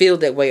okay to feel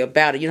that way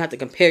about it. You don't have to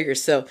compare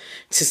yourself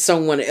to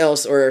someone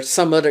else or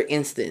some other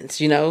instance,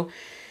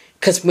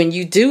 Because when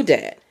you do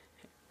that,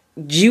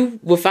 you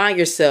will find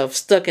yourself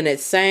stuck in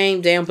that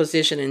same damn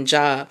position and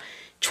job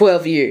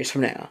 12 years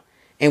from now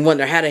and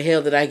wonder, how the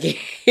hell did I get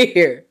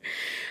here?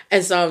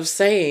 And so I'm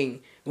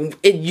saying,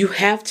 you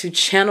have to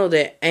channel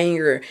that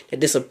anger,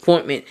 that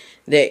disappointment,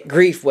 that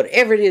grief,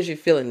 whatever it is you're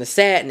feeling, the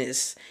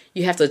sadness.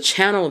 You have to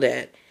channel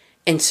that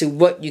into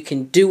what you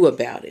can do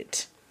about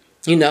it,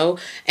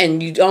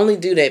 and you only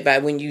do that by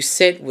when you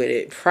sit with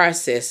it,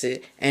 process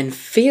it, and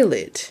feel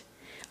it.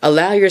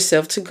 Allow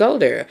yourself to go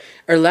there,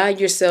 or allow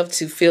yourself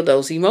to feel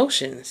those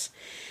emotions.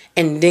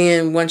 And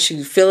then once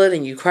you feel it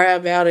and you cry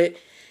about it,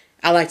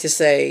 I like to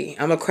say,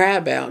 I'm a cry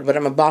about, but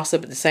I'm a boss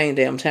up at the same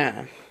damn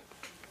time.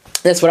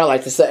 That's what I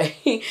like to say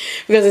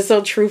because it's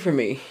so true for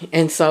me.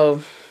 And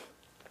so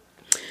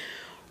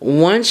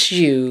once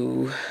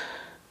you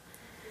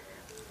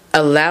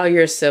allow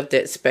yourself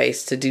that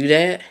space to do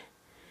that,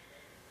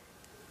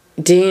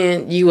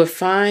 then you will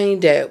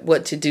find that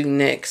what to do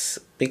next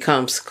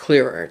becomes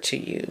clearer to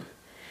you.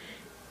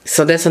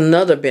 So that's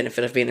another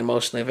benefit of being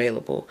emotionally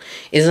available.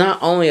 It's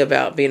not only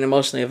about being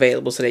emotionally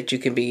available so that you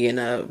can be in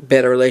a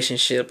better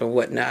relationship and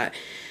whatnot.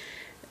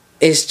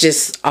 It's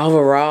just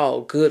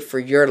overall good for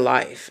your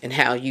life and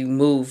how you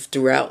move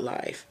throughout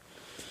life.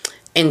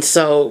 And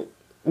so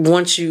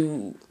once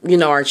you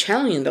are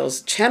channeling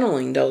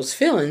those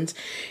feelings,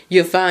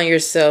 you'll find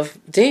yourself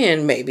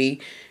then maybe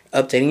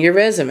updating your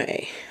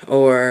resume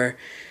or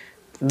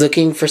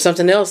looking for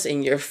something else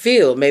in your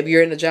field. Maybe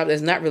you're in a job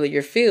that's not really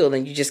your field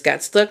and you just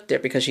got stuck there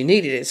because you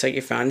needed it. So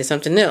you're finding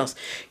something else.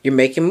 You're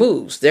making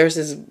moves. There's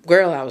this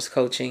girl I was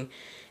coaching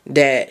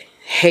that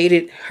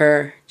hated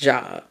her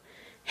job.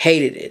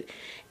 Hated it.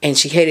 And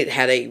she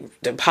hated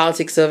the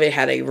politics of it,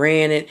 how they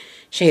ran it.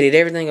 She hated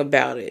everything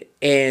about it.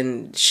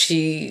 And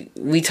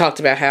we talked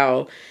about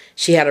how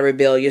she had a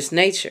rebellious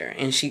nature.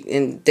 And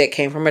that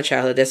came from her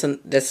childhood.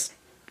 That's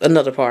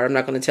another part. I'm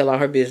not going to tell all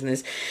her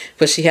business.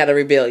 But she had a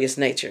rebellious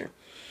nature.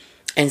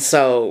 And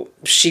so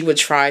she would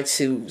try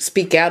to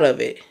speak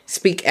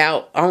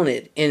out on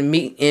it in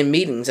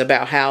meetings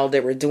about how they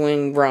were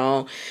doing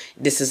wrong.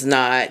 This is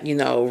not,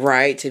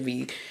 right to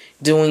be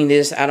doing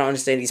this. I don't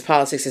understand these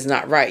politics. It's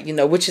not right,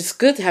 which is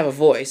good to have a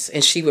voice.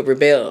 And she would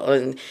rebel.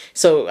 And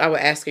so I would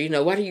ask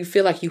her, why do you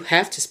feel like you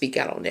have to speak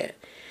out on that?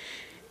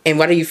 And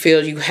why do you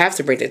feel you have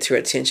to bring that to her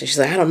attention? She's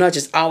like, I don't know, I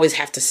just always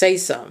have to say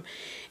something.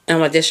 And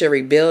I'm like, that's your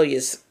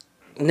rebellious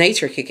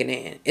nature kicking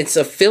in. It's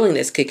a feeling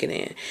that's kicking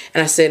in.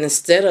 And I said,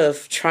 instead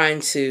of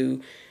trying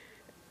to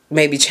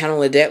maybe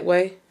channel it that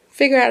way,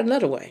 figure out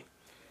another way.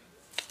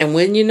 And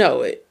when you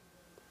know it,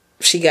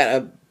 she got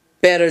a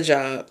better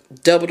job,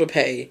 double the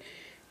pay,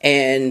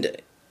 and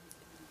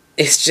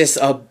it's just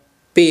a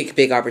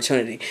big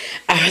opportunity.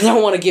 I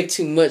don't want to give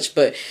too much,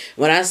 but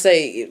when I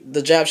say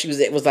the job she was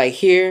at was like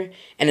here,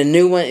 and the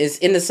new one is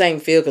in the same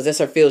field because that's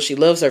her field. She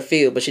loves her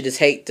field, but she just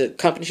hates the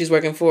company she's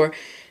working for.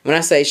 When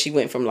I say she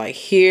went from like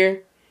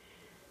here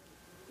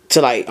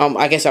to like,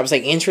 I guess I would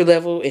say entry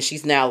level, and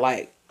she's now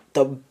like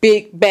the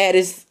big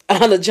baddest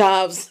on the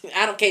jobs.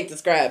 Can't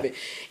describe it.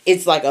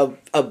 It's like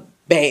a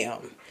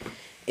bam.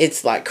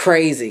 It's like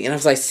crazy. And I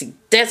was like, see,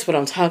 that's what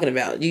I'm talking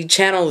about. You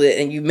channeled it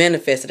and you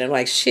manifested it. I'm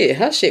like, shit,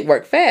 her shit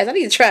worked fast. I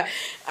need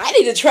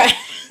to try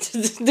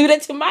to do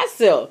that to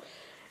myself.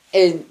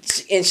 And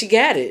she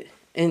got it.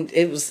 And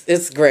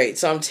it's great.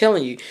 So I'm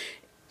telling you,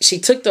 she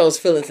took those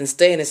feelings and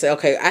stayed and said,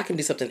 okay, I can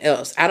do something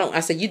else. I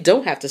said, you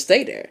don't have to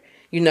stay there.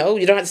 You don't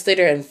have to stay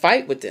there and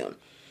fight with them.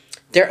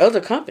 There are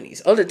other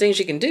companies, other things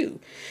you can do.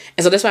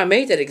 And so that's why I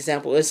made that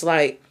example. It's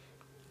like,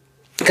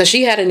 because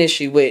she had an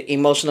issue with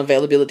emotional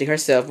availability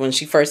herself. When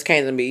she first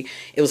came to me,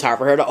 it was hard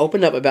for her to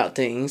open up about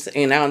things.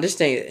 And I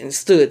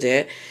understood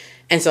that.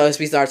 And so as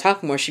we started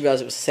talking more, she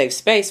realized it was a safe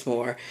space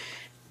more.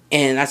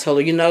 And I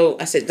told her,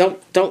 I said,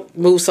 don't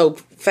move so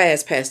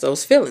fast past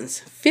those feelings.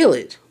 Feel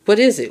it. What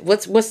is it?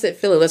 What's that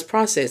feeling? Let's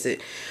process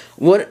it.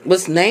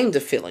 What's named the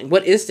feeling?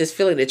 What is this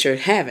feeling that you're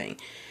having?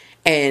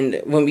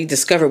 And when we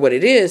discover what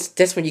it is,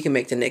 that's when you can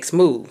make the next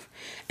move.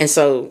 And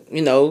so,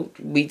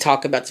 we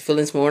talk about the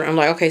feelings more. I'm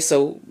like, okay,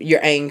 so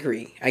you're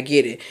angry. I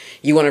get it.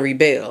 You want to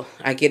rebel.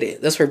 I get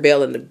it. Let's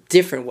rebel in a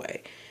different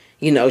way.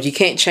 You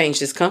can't change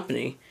this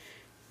company,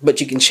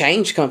 but you can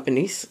change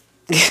companies.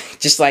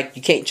 Just like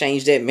you can't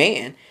change that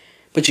man,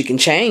 but you can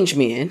change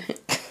men.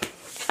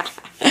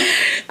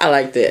 I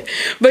like that.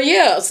 But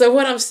yeah, so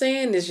what I'm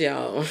saying is,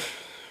 y'all,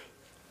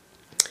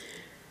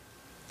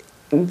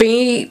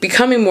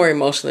 becoming more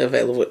emotionally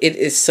available, it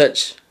is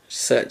such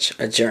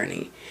a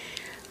journey.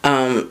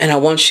 And I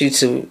want you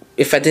to,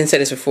 if I didn't say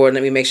this before,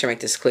 let me make sure I make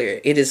this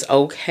clear. It is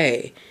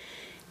okay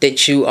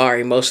that you are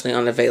emotionally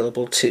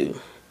unavailable too.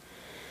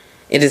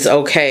 It is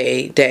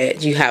okay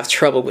that you have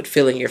trouble with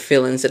feeling your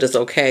feelings. It is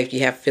okay if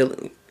you have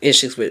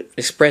issues with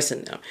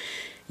expressing them.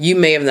 You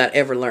may have not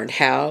ever learned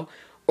how,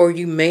 or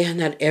you may have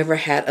not ever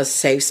had a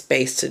safe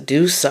space to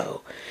do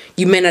so.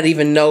 You may not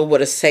even know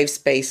what a safe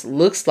space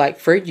looks like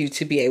for you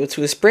to be able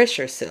to express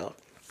yourself.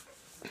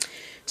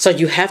 So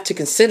you have to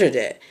consider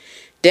that.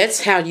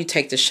 That's how you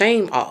take the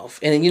shame off.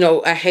 And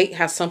I hate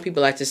how some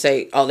people like to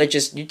say, oh, you're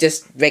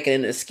just making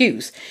an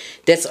excuse.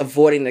 That's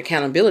avoiding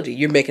accountability.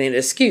 You're making an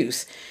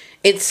excuse.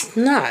 It's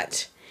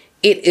not.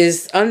 It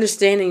is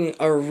understanding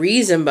a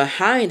reason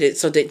behind it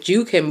so that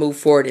you can move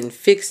forward and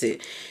fix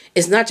it.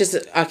 It's not just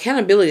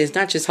accountability. It's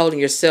not just holding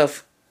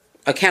yourself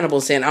accountable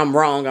and saying, I'm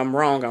wrong,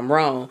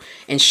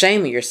 and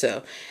shaming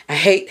yourself. I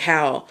hate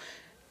how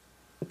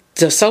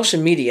the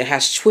social media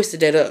has twisted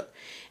that up.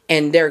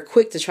 And they're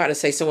quick to try to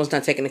say someone's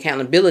not taking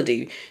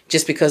accountability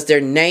just because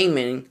they're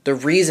naming the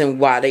reason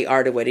why they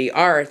are the way they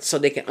are so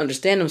they can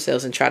understand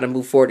themselves and try to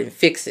move forward and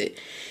fix it.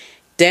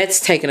 That's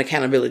taking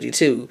accountability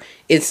too.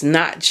 It's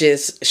not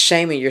just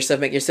shaming yourself,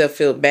 making yourself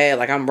feel bad,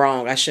 like I'm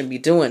wrong, I shouldn't be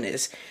doing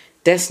this.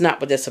 That's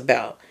not what that's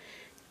about.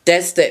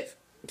 That's that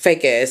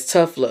fake ass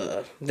tough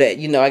love that,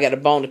 I got a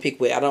bone to pick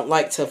with. I don't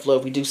like tough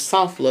love. We do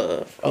soft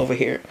love over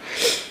here.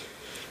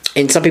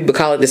 And some people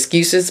call it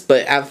excuses,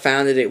 but I've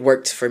found that it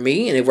worked for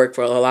me and it worked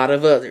for a lot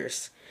of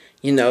others.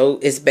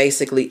 It's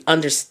basically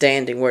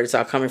understanding where it's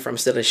all coming from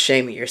instead of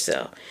shaming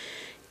yourself.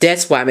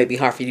 That's why it may be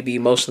hard for you to be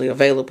emotionally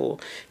available,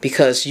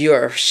 because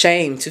you're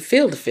ashamed to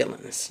feel the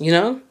feelings,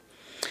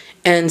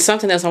 And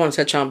something else I want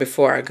to touch on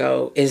before I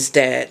go is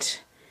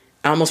that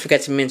I almost forgot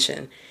to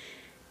mention,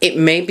 it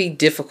may be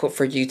difficult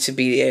for you to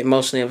be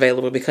emotionally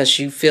available because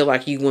you feel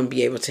like you wouldn't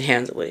be able to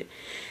handle it.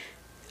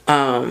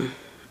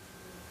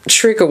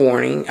 Trigger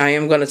warning, I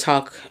am going to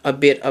talk a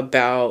bit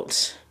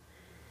about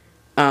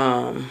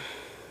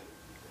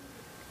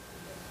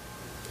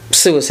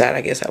suicide,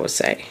 I guess I would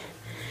say.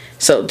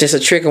 So just a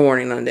trigger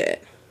warning on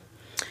that.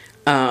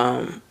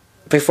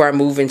 Before I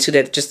move into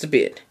that just a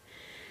bit.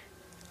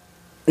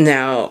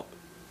 Now,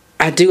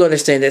 I do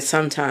understand that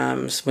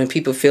sometimes when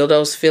people feel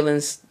those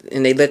feelings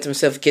and they let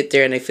themselves get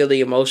there and they feel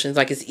the emotions,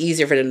 like it's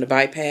easier for them to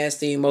bypass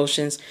the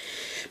emotions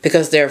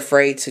because they're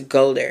afraid to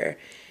go there.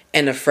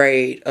 And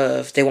afraid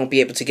of they won't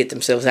be able to get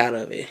themselves out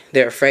of it.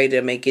 They're afraid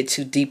they may get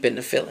too deep in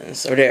the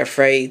feelings. Or they're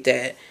afraid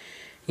that,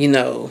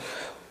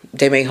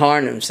 they may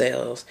harm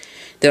themselves.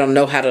 They don't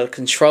know how to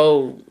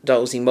control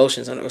those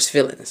emotions and those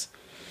feelings.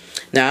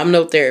 Now, I'm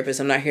no therapist.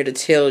 I'm not here to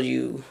tell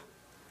you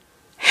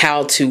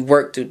how to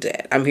work through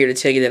that. I'm here to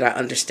tell you that I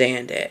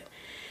understand that.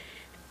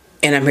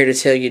 And I'm here to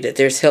tell you that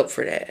there's help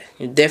for that.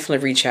 You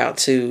definitely reach out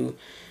to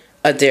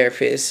a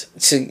therapist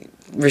to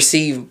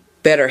receive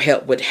better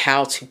help with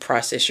how to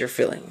process your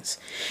feelings.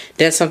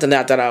 That's something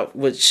that I thought I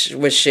would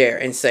share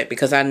and say,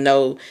 because I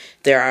know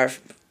there are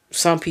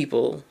some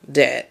people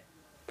that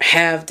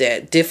have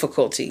that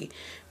difficulty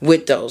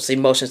with those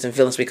emotions and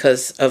feelings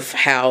because of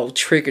how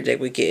triggered they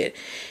would get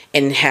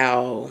and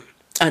how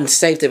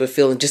unsafe they would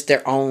feel in just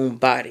their own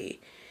body.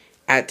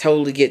 I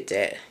totally get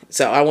that.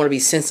 So I want to be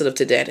sensitive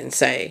to that and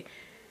say,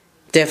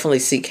 definitely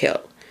seek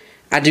help.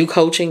 I do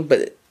coaching,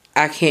 but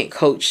I can't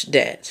coach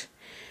that.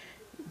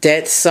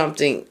 That's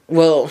something,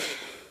 well,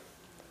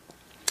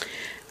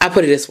 I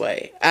put it this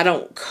way. I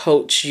don't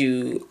coach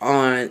you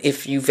on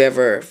if you've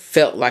ever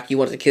felt like you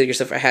wanted to kill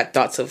yourself or had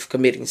thoughts of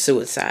committing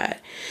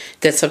suicide.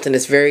 That's something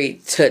that's very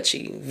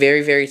touchy,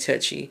 very, very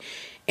touchy.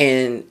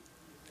 And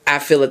I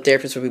feel a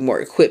therapist would be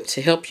more equipped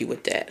to help you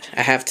with that.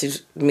 I have to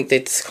make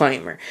that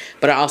disclaimer.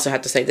 But I also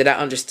have to say that I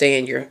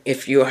understand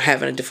if you're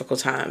having a difficult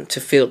time to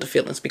feel the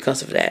feelings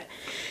because of that.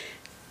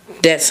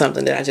 That's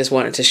something that I just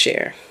wanted to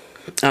share.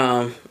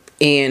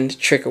 And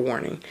trigger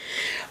warning.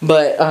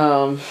 But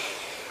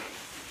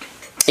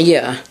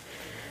yeah.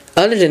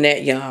 Other than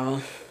that,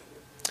 y'all,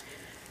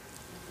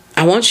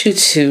 I want you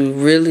to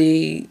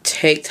really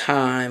take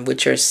time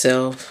with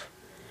yourself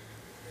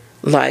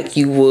like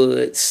you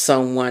would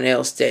someone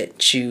else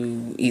that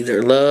you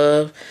either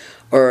love,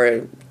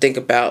 or think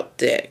about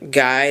that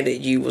guy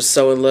that you were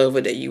so in love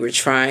with that you were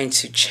trying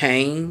to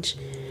change.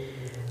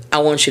 I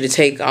want you to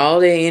take all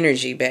that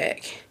energy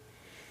back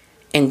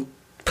and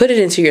put it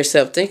into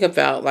yourself. Think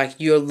about like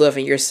you're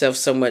loving yourself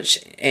so much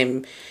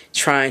and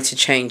trying to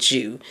change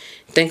you.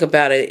 Think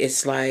about it.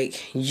 It's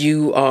like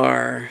you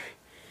are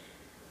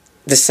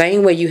the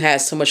same way you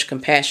had so much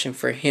compassion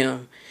for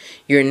him.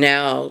 You're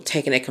now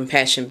taking that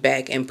compassion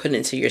back and putting it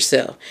into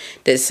yourself.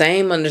 That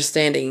same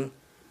understanding,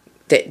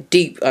 that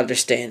deep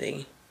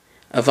understanding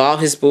of all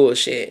his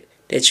bullshit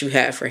that you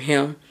had for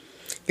him,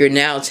 you're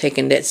now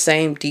taking that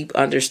same deep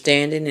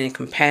understanding and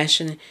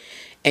compassion,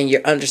 and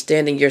you're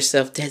understanding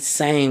yourself that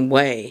same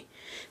way.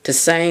 The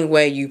same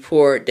way you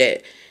poured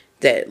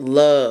that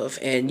love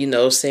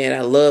and, saying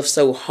I love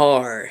so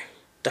hard.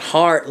 The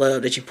hard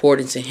love that you poured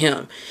into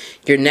him.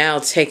 You're now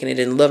taking it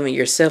and loving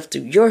yourself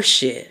through your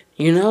shit,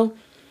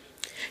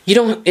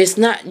 It's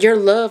not, your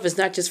love is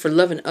not just for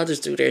loving others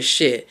through their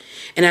shit.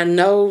 And I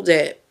know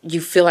that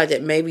you feel like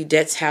that maybe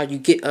that's how you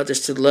get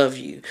others to love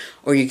you,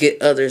 or you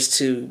get others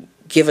to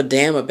give a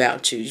damn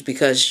about you,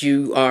 because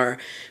you are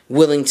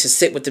willing to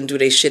sit with them through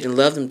their shit and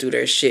love them through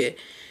their shit.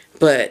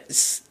 But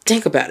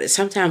think about it.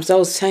 Sometimes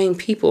those same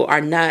people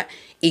are not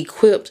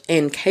equipped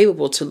and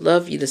capable to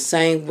love you the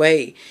same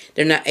way.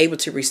 They're not able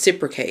to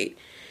reciprocate.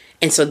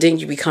 And so then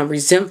you become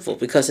resentful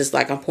because it's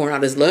like, I'm pouring all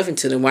this love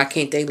into them. Why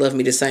can't they love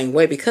me the same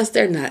way? Because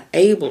they're not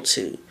able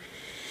to.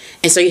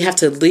 And so you have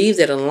to leave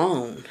that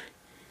alone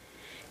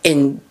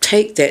and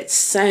take that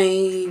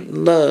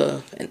same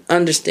love and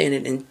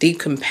understanding and deep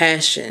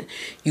compassion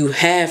you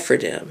have for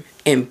them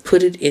and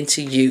put it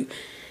into you.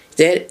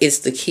 That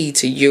is the key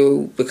to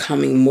you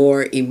becoming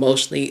more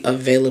emotionally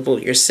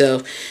available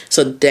yourself,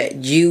 so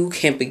that you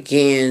can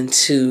begin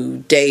to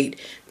date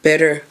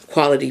better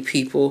quality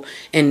people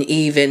and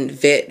even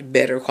vet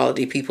better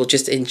quality people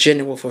just in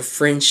general, for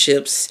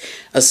friendships,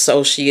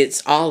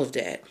 associates, all of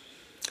that.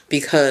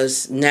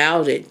 Because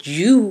now that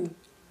you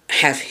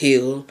have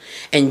healed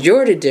and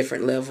you're at a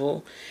different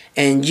level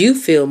and you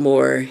feel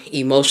more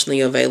emotionally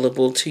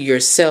available to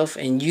yourself,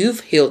 and you've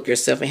healed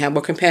yourself and have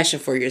more compassion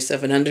for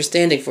yourself and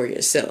understanding for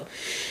yourself,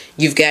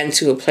 you've gotten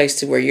to a place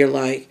to where you're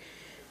like,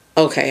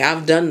 okay,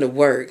 I've done the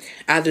work.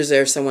 I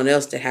deserve someone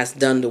else that has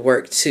done the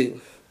work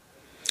too.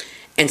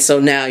 And so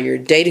now you're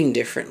dating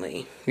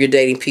differently. You're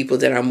dating people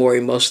that are more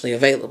emotionally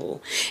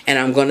available. And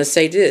I'm going to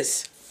say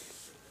this.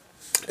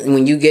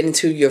 When you get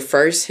into your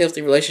first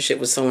healthy relationship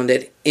with someone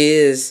that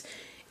is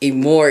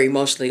more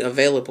emotionally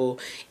available,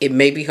 it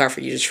may be hard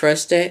for you to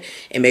trust that.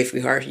 It may be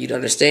hard for you to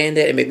understand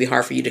that. It may be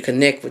hard for you to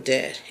connect with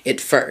that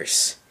at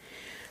first.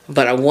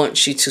 But I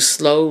want you to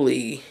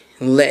slowly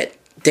let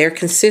their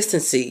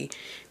consistency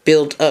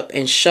build up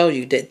and show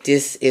you that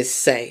this is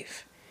safe.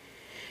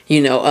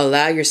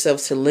 Allow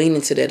yourself to lean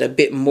into that a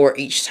bit more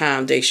each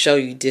time they show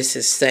you this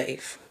is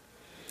safe.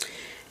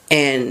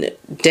 And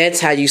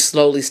that's how you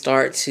slowly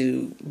start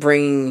to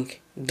bring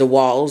the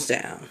walls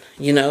down,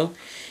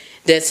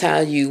 That's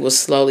how you will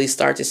slowly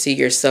start to see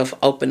yourself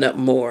open up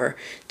more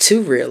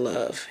to real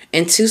love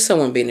and to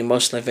someone being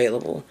emotionally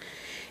available.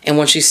 And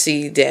once you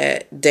see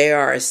that they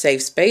are a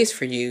safe space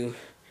for you,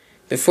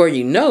 before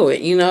you know it,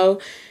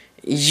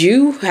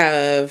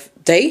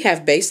 they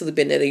have basically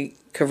been at a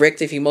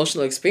corrective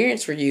emotional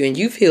experience for you, and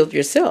you've healed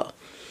yourself.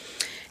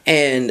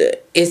 And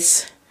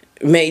it's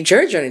made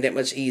your journey that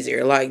much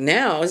easier. Like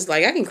now, it's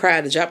like I can cry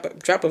at the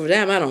drop of a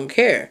dime. I don't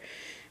care.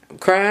 I'm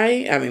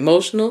crying. I'm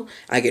emotional.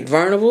 I get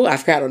vulnerable.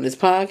 I've cried on this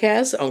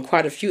podcast on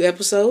quite a few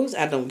episodes.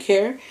 I don't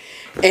care.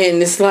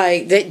 And it's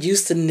like, that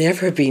used to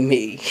never be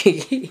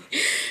me.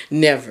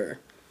 Never.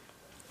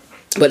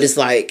 But it's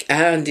like,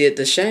 I undid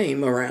the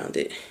shame around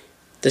it.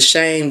 The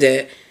shame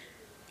that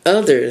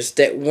others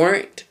that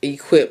weren't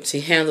equipped to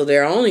handle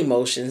their own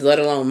emotions, let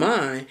alone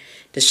mine,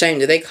 the shame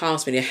that they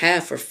caused me to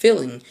have for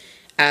feeling,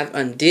 I've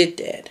undid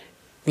that.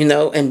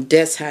 And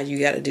that's how you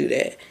got to do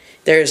that.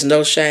 There is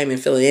no shame in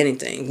feeling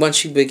anything.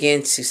 Once you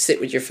begin to sit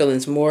with your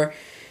feelings more,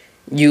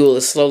 you will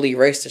slowly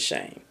erase the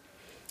shame.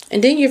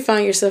 And then you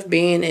find yourself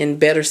being in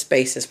better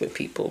spaces with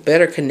people,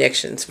 better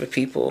connections with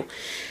people.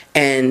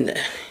 And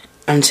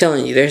I'm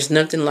telling you, there's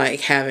nothing like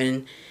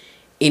having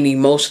an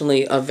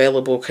emotionally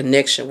available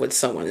connection with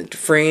someone,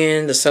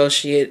 friend,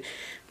 associate,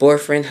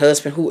 boyfriend,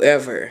 husband,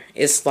 whoever.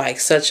 It's like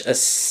such a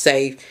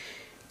safe,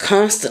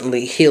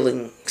 constantly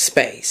healing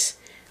space.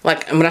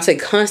 Like when I say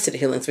constant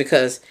healing, it's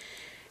because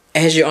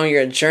as you're on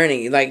your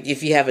journey, like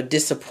if you have a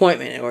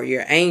disappointment or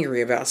you're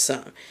angry about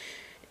something,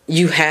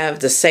 you have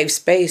the safe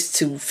space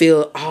to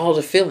feel all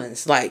the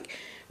feelings. Like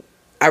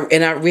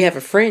we have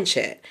a friend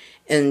chat.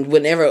 And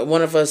whenever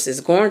one of us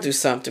is going through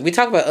something, we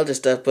talk about other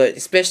stuff, but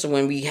especially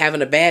when we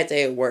having a bad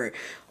day at work,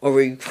 or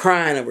we're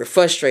crying, or we're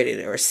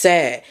frustrated, or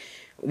sad,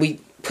 we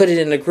put it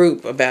in a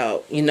group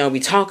about, we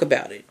talk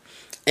about it.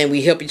 And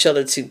we help each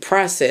other to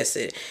process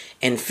it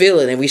and feel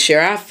it. And we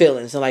share our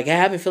feelings. And like,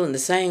 I've been feeling the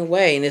same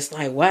way. And it's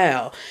like,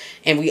 wow.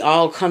 And we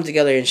all come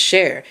together and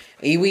share.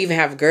 We even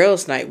have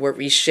girls' night where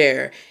we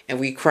share and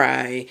we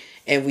cry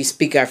and we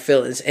speak our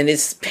feelings. And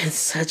it's been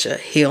such a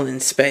healing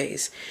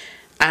space.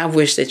 I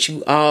wish that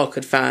you all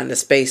could find a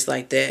space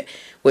like that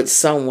with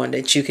someone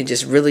that you can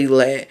just really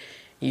let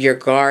your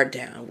guard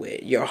down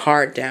with, your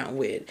heart down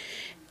with.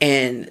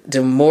 And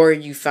the more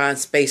you find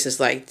spaces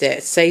like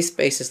that, safe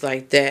spaces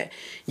like that,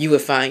 you will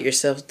find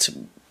yourself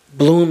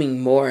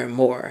blooming more and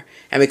more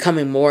and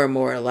becoming more and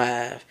more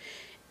alive.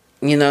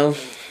 So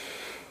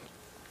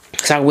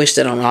I wish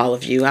that on all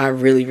of you. I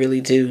really,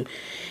 really do.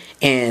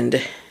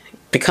 And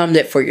become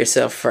that for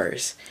yourself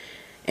first.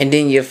 And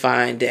then you'll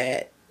find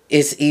that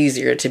it's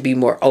easier to be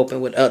more open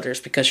with others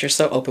because you're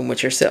so open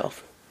with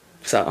yourself.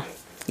 So,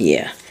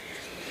 yeah.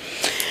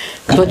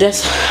 But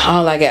that's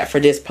all I got for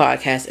this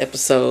podcast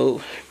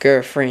episode,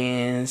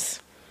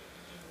 girlfriends.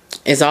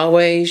 As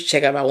always,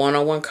 check out my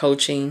one-on-one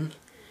coaching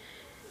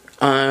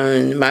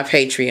on my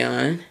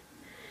Patreon.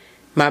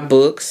 My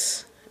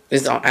books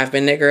is on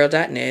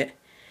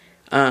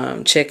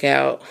I'veBeenThatGirl.net. Check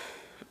out,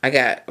 I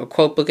got a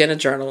quote book and a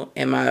journal,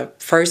 and my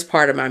first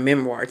part of my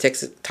memoir,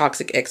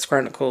 Toxic Ex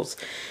Chronicles,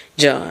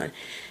 John,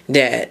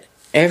 that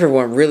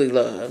everyone really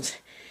loved.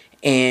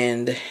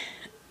 And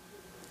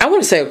I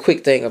want to say a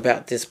quick thing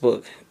about this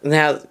book.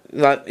 Now,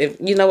 like,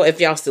 if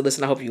y'all still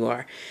listen, I hope you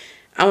are.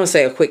 I want to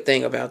say a quick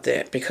thing about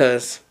that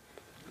because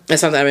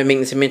that's something I've been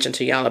meaning to mention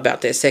to y'all about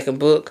that second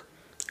book.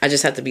 I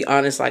just have to be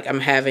honest, like,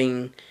 I'm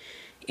having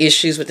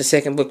issues with the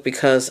second book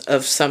because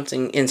of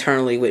something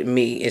internally with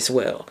me as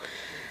well.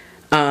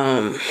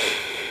 The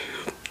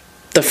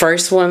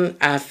first one,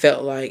 I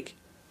felt like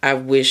I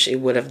wish it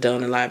would have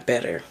done a lot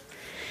better.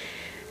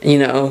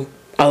 A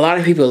lot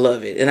of people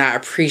love it, and I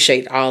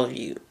appreciate all of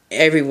you.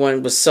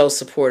 Everyone was so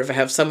supportive. I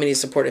have so many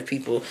supportive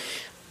people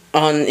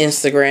on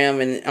Instagram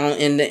and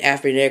in the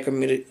Afro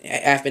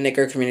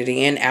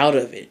community and out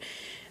of it.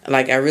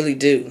 Like, I really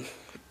do.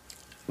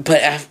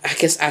 But I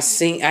guess I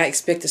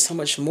expected so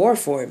much more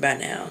for it by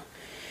now.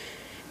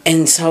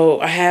 And so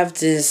I have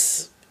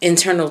this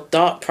internal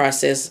thought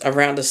process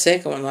around the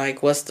second one.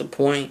 Like, what's the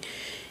point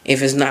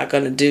if it's not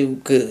going to do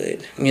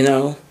good?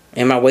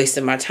 Am I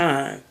wasting my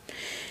time?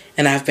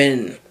 And I've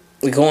been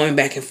going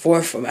back and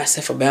forth with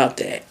myself about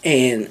that.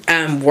 And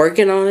I'm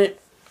working on it.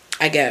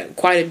 I got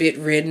quite a bit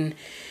written.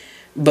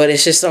 But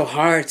it's just so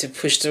hard to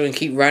push through and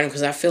keep writing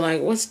because I feel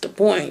like, what's the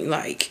point?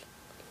 Like,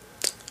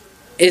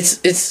 it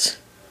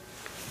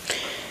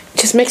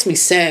just makes me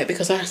sad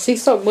because I see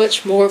so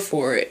much more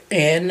for it.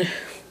 And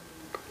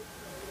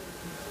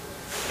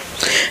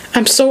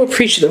I'm so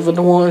appreciative of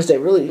the ones that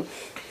really...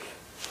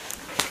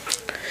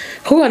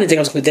 I didn't think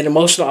I was going to get that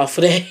emotional off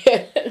of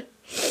that.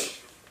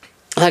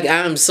 Like,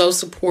 I'm so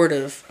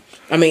supportive.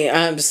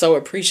 I'm so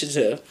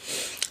appreciative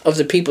of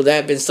the people that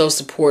have been so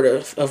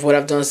supportive of what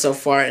I've done so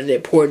far and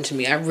that poured into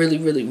me. I really,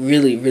 really,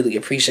 really, really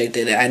appreciate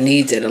that. I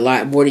need that a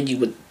lot more than you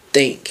would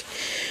think.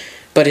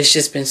 But it's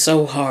just been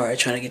so hard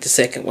trying to get the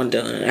second one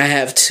done. I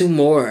have 2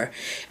 more,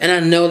 and I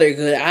know they're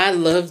good. I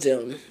love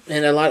them,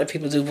 and a lot of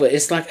people do, but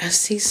it's like I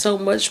see so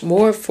much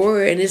more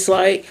for it, and it's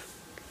like,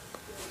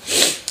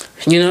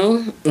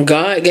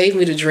 God gave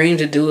me the dream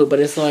to do it, but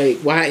it's like,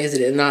 why is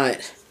it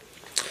not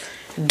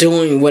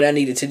doing what I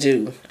needed to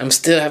do? I'm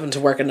still having to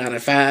work a 9 to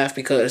 5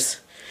 because,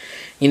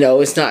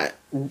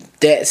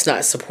 that's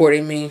not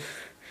supporting me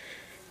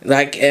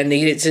like I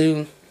needed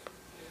to.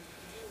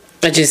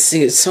 I just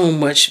see it so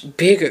much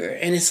bigger,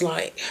 and it's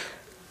like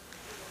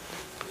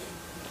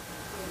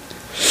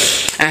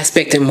I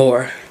expected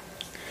more.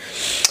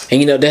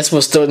 And that's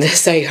what they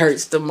say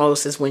hurts the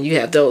most is when you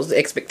have those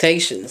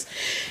expectations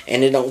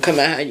and it don't come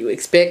out how you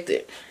expect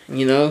it,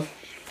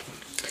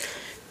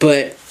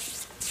 But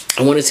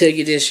I want to tell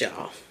you this,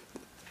 y'all.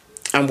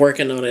 I'm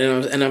working on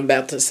it, and I'm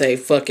about to say,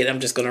 fuck it, I'm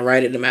just going to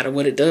write it no matter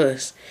what it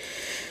does.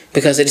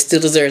 Because it still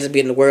deserves to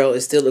be in the world.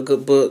 It's still a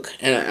good book.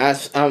 And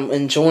I'm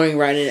enjoying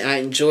writing it. I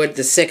enjoyed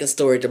the second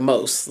story the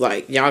most.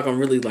 Like, y'all gonna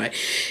really like...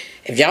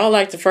 If y'all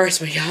like the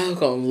first one, y'all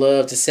gonna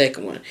love the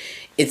second one.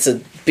 It's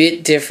a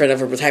bit different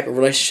of a type of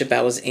relationship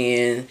I was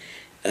in.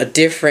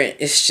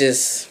 It's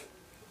just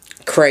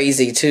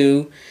crazy,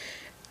 too.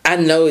 I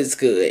know it's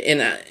good.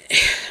 And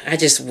I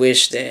just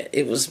wish that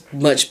it was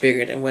much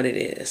bigger than what it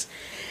is.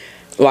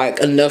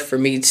 Like, enough for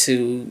me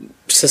to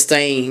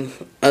sustain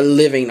a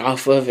living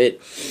off of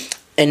it.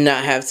 And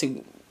not have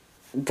to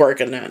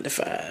work a 9 to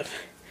 5.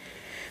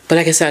 But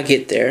I guess I'll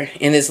get there.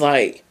 And it's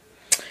like,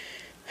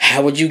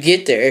 how would you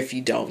get there if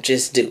you don't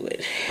just do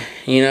it?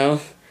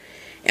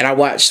 And I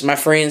watched my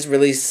friends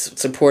really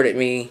supported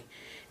me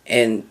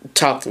and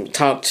helped me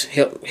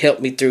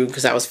through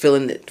because I was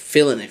feeling it,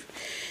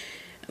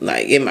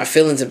 like in my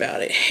feelings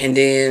about it. And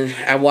then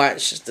I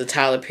watched the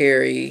Tyler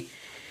Perry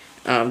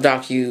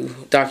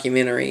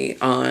documentary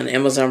on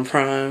Amazon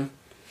Prime.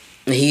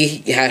 He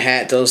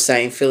had those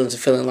same feelings of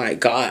feeling like,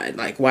 God,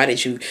 like, why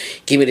did you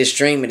give me this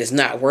dream and it's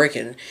not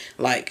working?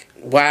 Like,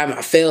 why am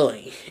I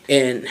failing?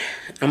 And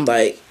I'm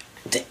like,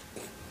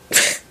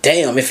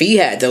 damn, if he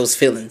had those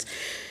feelings,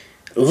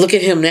 look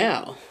at him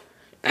now.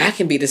 I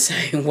can be the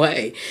same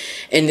way.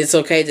 And it's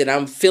okay that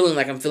I'm feeling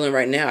like I'm feeling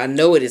right now. I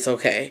know it is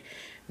okay.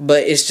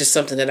 But it's just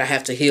something that I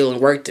have to heal and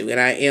work through, and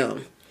I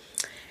am.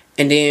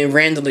 And then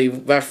randomly,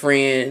 my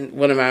friend,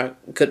 one of my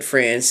good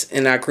friends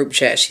in our group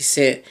chat, she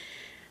sent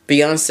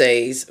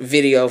Beyonce's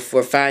video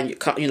for Find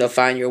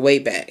Your Way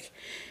Back.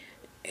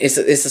 It's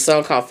a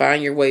song called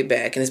Find Your Way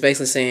Back, and it's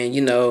basically saying,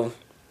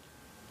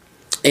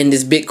 in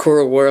this big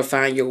cruel world,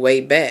 find your way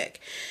back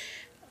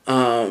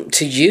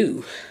to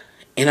you.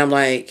 And I'm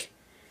like,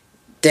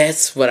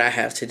 that's what I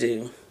have to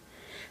do.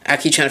 I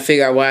keep trying to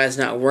figure out why it's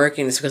not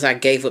working. It's because I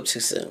gave up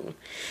too soon.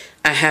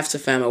 I have to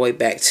find my way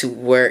back to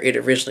where it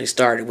originally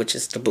started, which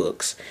is the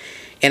books.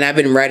 And I've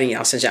been writing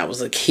y'all since I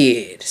was a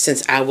kid.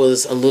 Since I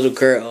was a little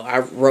girl. I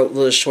wrote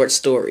little short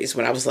stories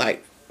when I was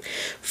like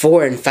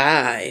 4 and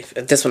 5.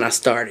 That's when I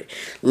started.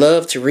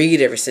 Love to read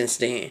ever since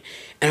then.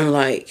 And I'm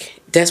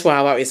like, that's why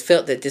I've always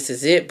felt that this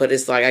is it. But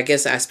it's like, I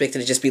guess I expected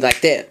it to just be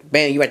like that.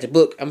 Bam, you write the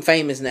book. I'm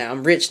famous now.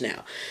 I'm rich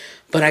now.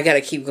 But I got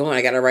to keep going.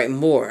 I got to write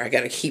more. I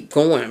got to keep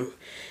going.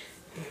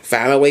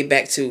 Find my way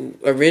back to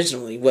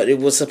originally what it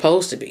was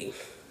supposed to be.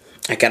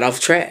 I got off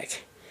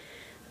track.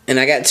 And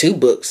I got 2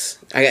 books.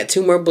 I got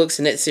 2 more books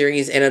in that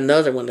series and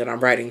another one that I'm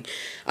writing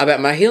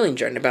about my healing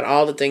journey, about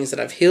all the things that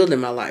I've healed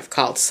in my life,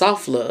 called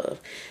Soft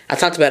Love. I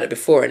talked about it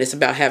before, and it's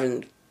about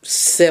having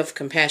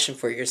self-compassion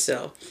for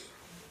yourself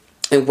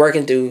and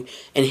working through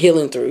and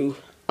healing through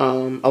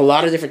a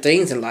lot of different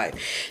things in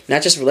life.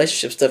 Not just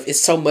relationship stuff. It's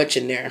so much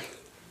in there.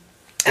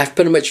 I've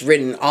pretty much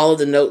written all of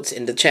the notes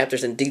and the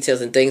chapters and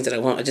details and things that I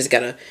want. I just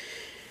got to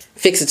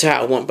fix it to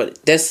how I want.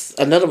 But that's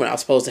another one I was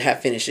supposed to have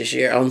finished this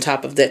year. On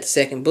top of that, the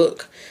second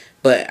book.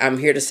 But I'm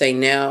here to say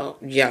now,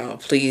 y'all,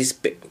 please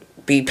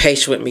be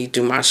patient with me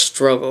through my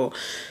struggle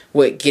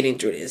with getting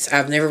through this.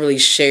 I've never really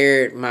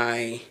shared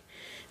my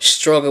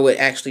struggle with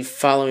actually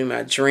following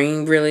my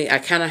dream, really. I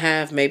kind of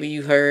have. Maybe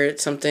you heard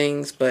some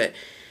things, but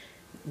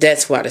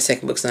that's why the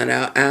second book's not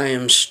out. I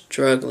am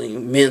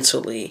struggling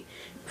mentally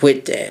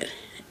with that.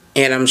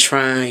 And I'm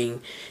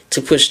trying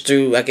to push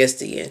through, I guess,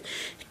 the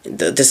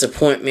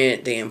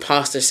disappointment, the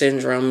imposter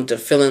syndrome, the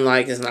feeling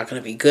like it's not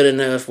going to be good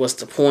enough. What's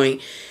the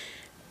point?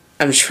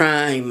 I'm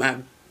trying my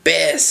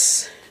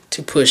best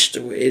to push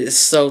through it. It is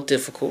so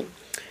difficult.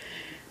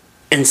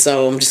 And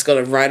so I'm just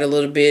going to write a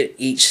little bit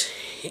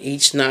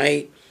each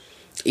night,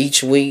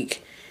 each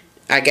week.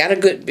 I got a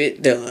good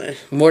bit done.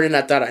 More than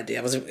I thought I did.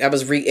 I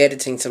was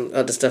re-editing some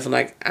other stuff. And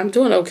like, I'm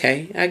doing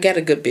okay. I got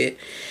a good bit.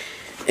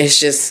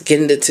 It's just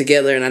getting it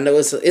together. And I know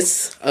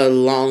it's a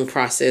long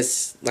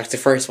process like the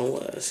first one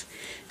was.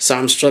 So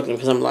I'm struggling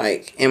because I'm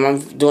like, am I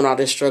doing all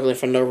this struggling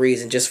for no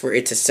reason, just for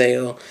it to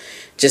sell,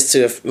 just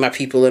to my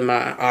people in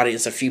my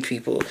audience, a few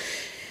people.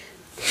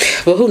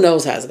 But who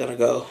knows how it's going to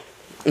go.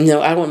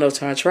 I won't know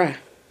until I try.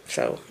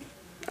 So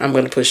I'm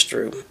going to push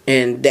through.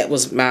 And that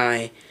was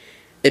my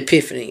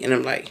epiphany. And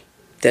I'm like,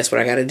 that's what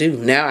I got to do.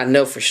 Now I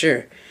know for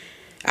sure.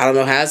 I don't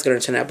know how it's going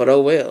to turn out, but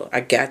oh well. I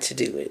got to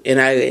do it.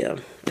 And I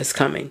am. It's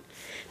coming.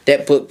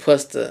 That book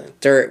plus the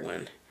third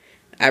one.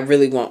 I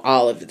really want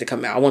all of it to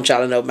come out. I want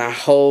y'all to know my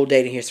whole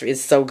dating history. It's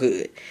so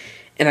good.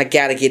 And I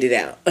got to get it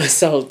out.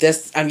 So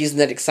I'm using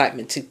that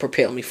excitement to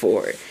propel me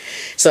forward.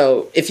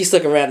 So if you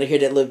stuck around to hear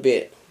that little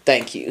bit,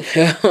 thank you.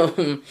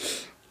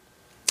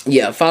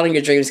 Yeah, following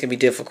your dreams can be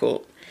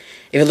difficult.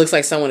 If it looks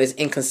like someone is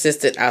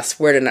inconsistent, I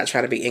swear they're not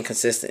trying to be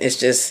inconsistent. It's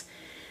just,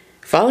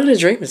 following the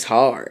dream is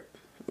hard.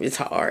 It's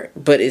hard.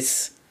 But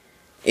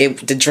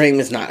the dream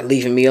is not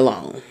leaving me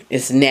alone.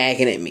 It's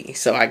nagging at me.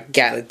 So I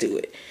got to do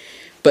it.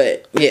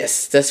 But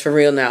yes, that's for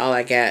real now. All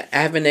I got.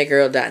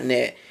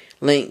 I'veBeenThatGirl.net.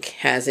 Link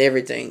has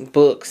everything.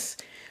 Books.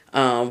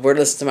 Where to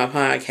listen to my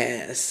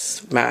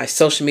podcasts. My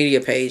social media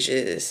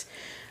pages.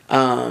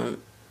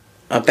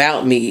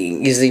 About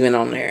me is even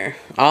on there.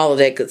 All of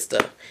that good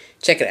stuff.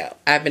 Check it out.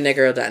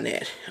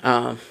 I'veBeenThatGirl.net.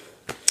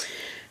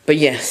 But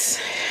yes,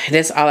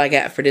 that's all I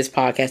got for this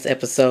podcast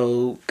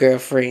episode,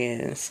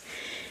 girlfriends.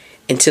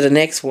 Until the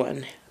next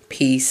one,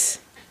 peace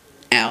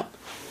out.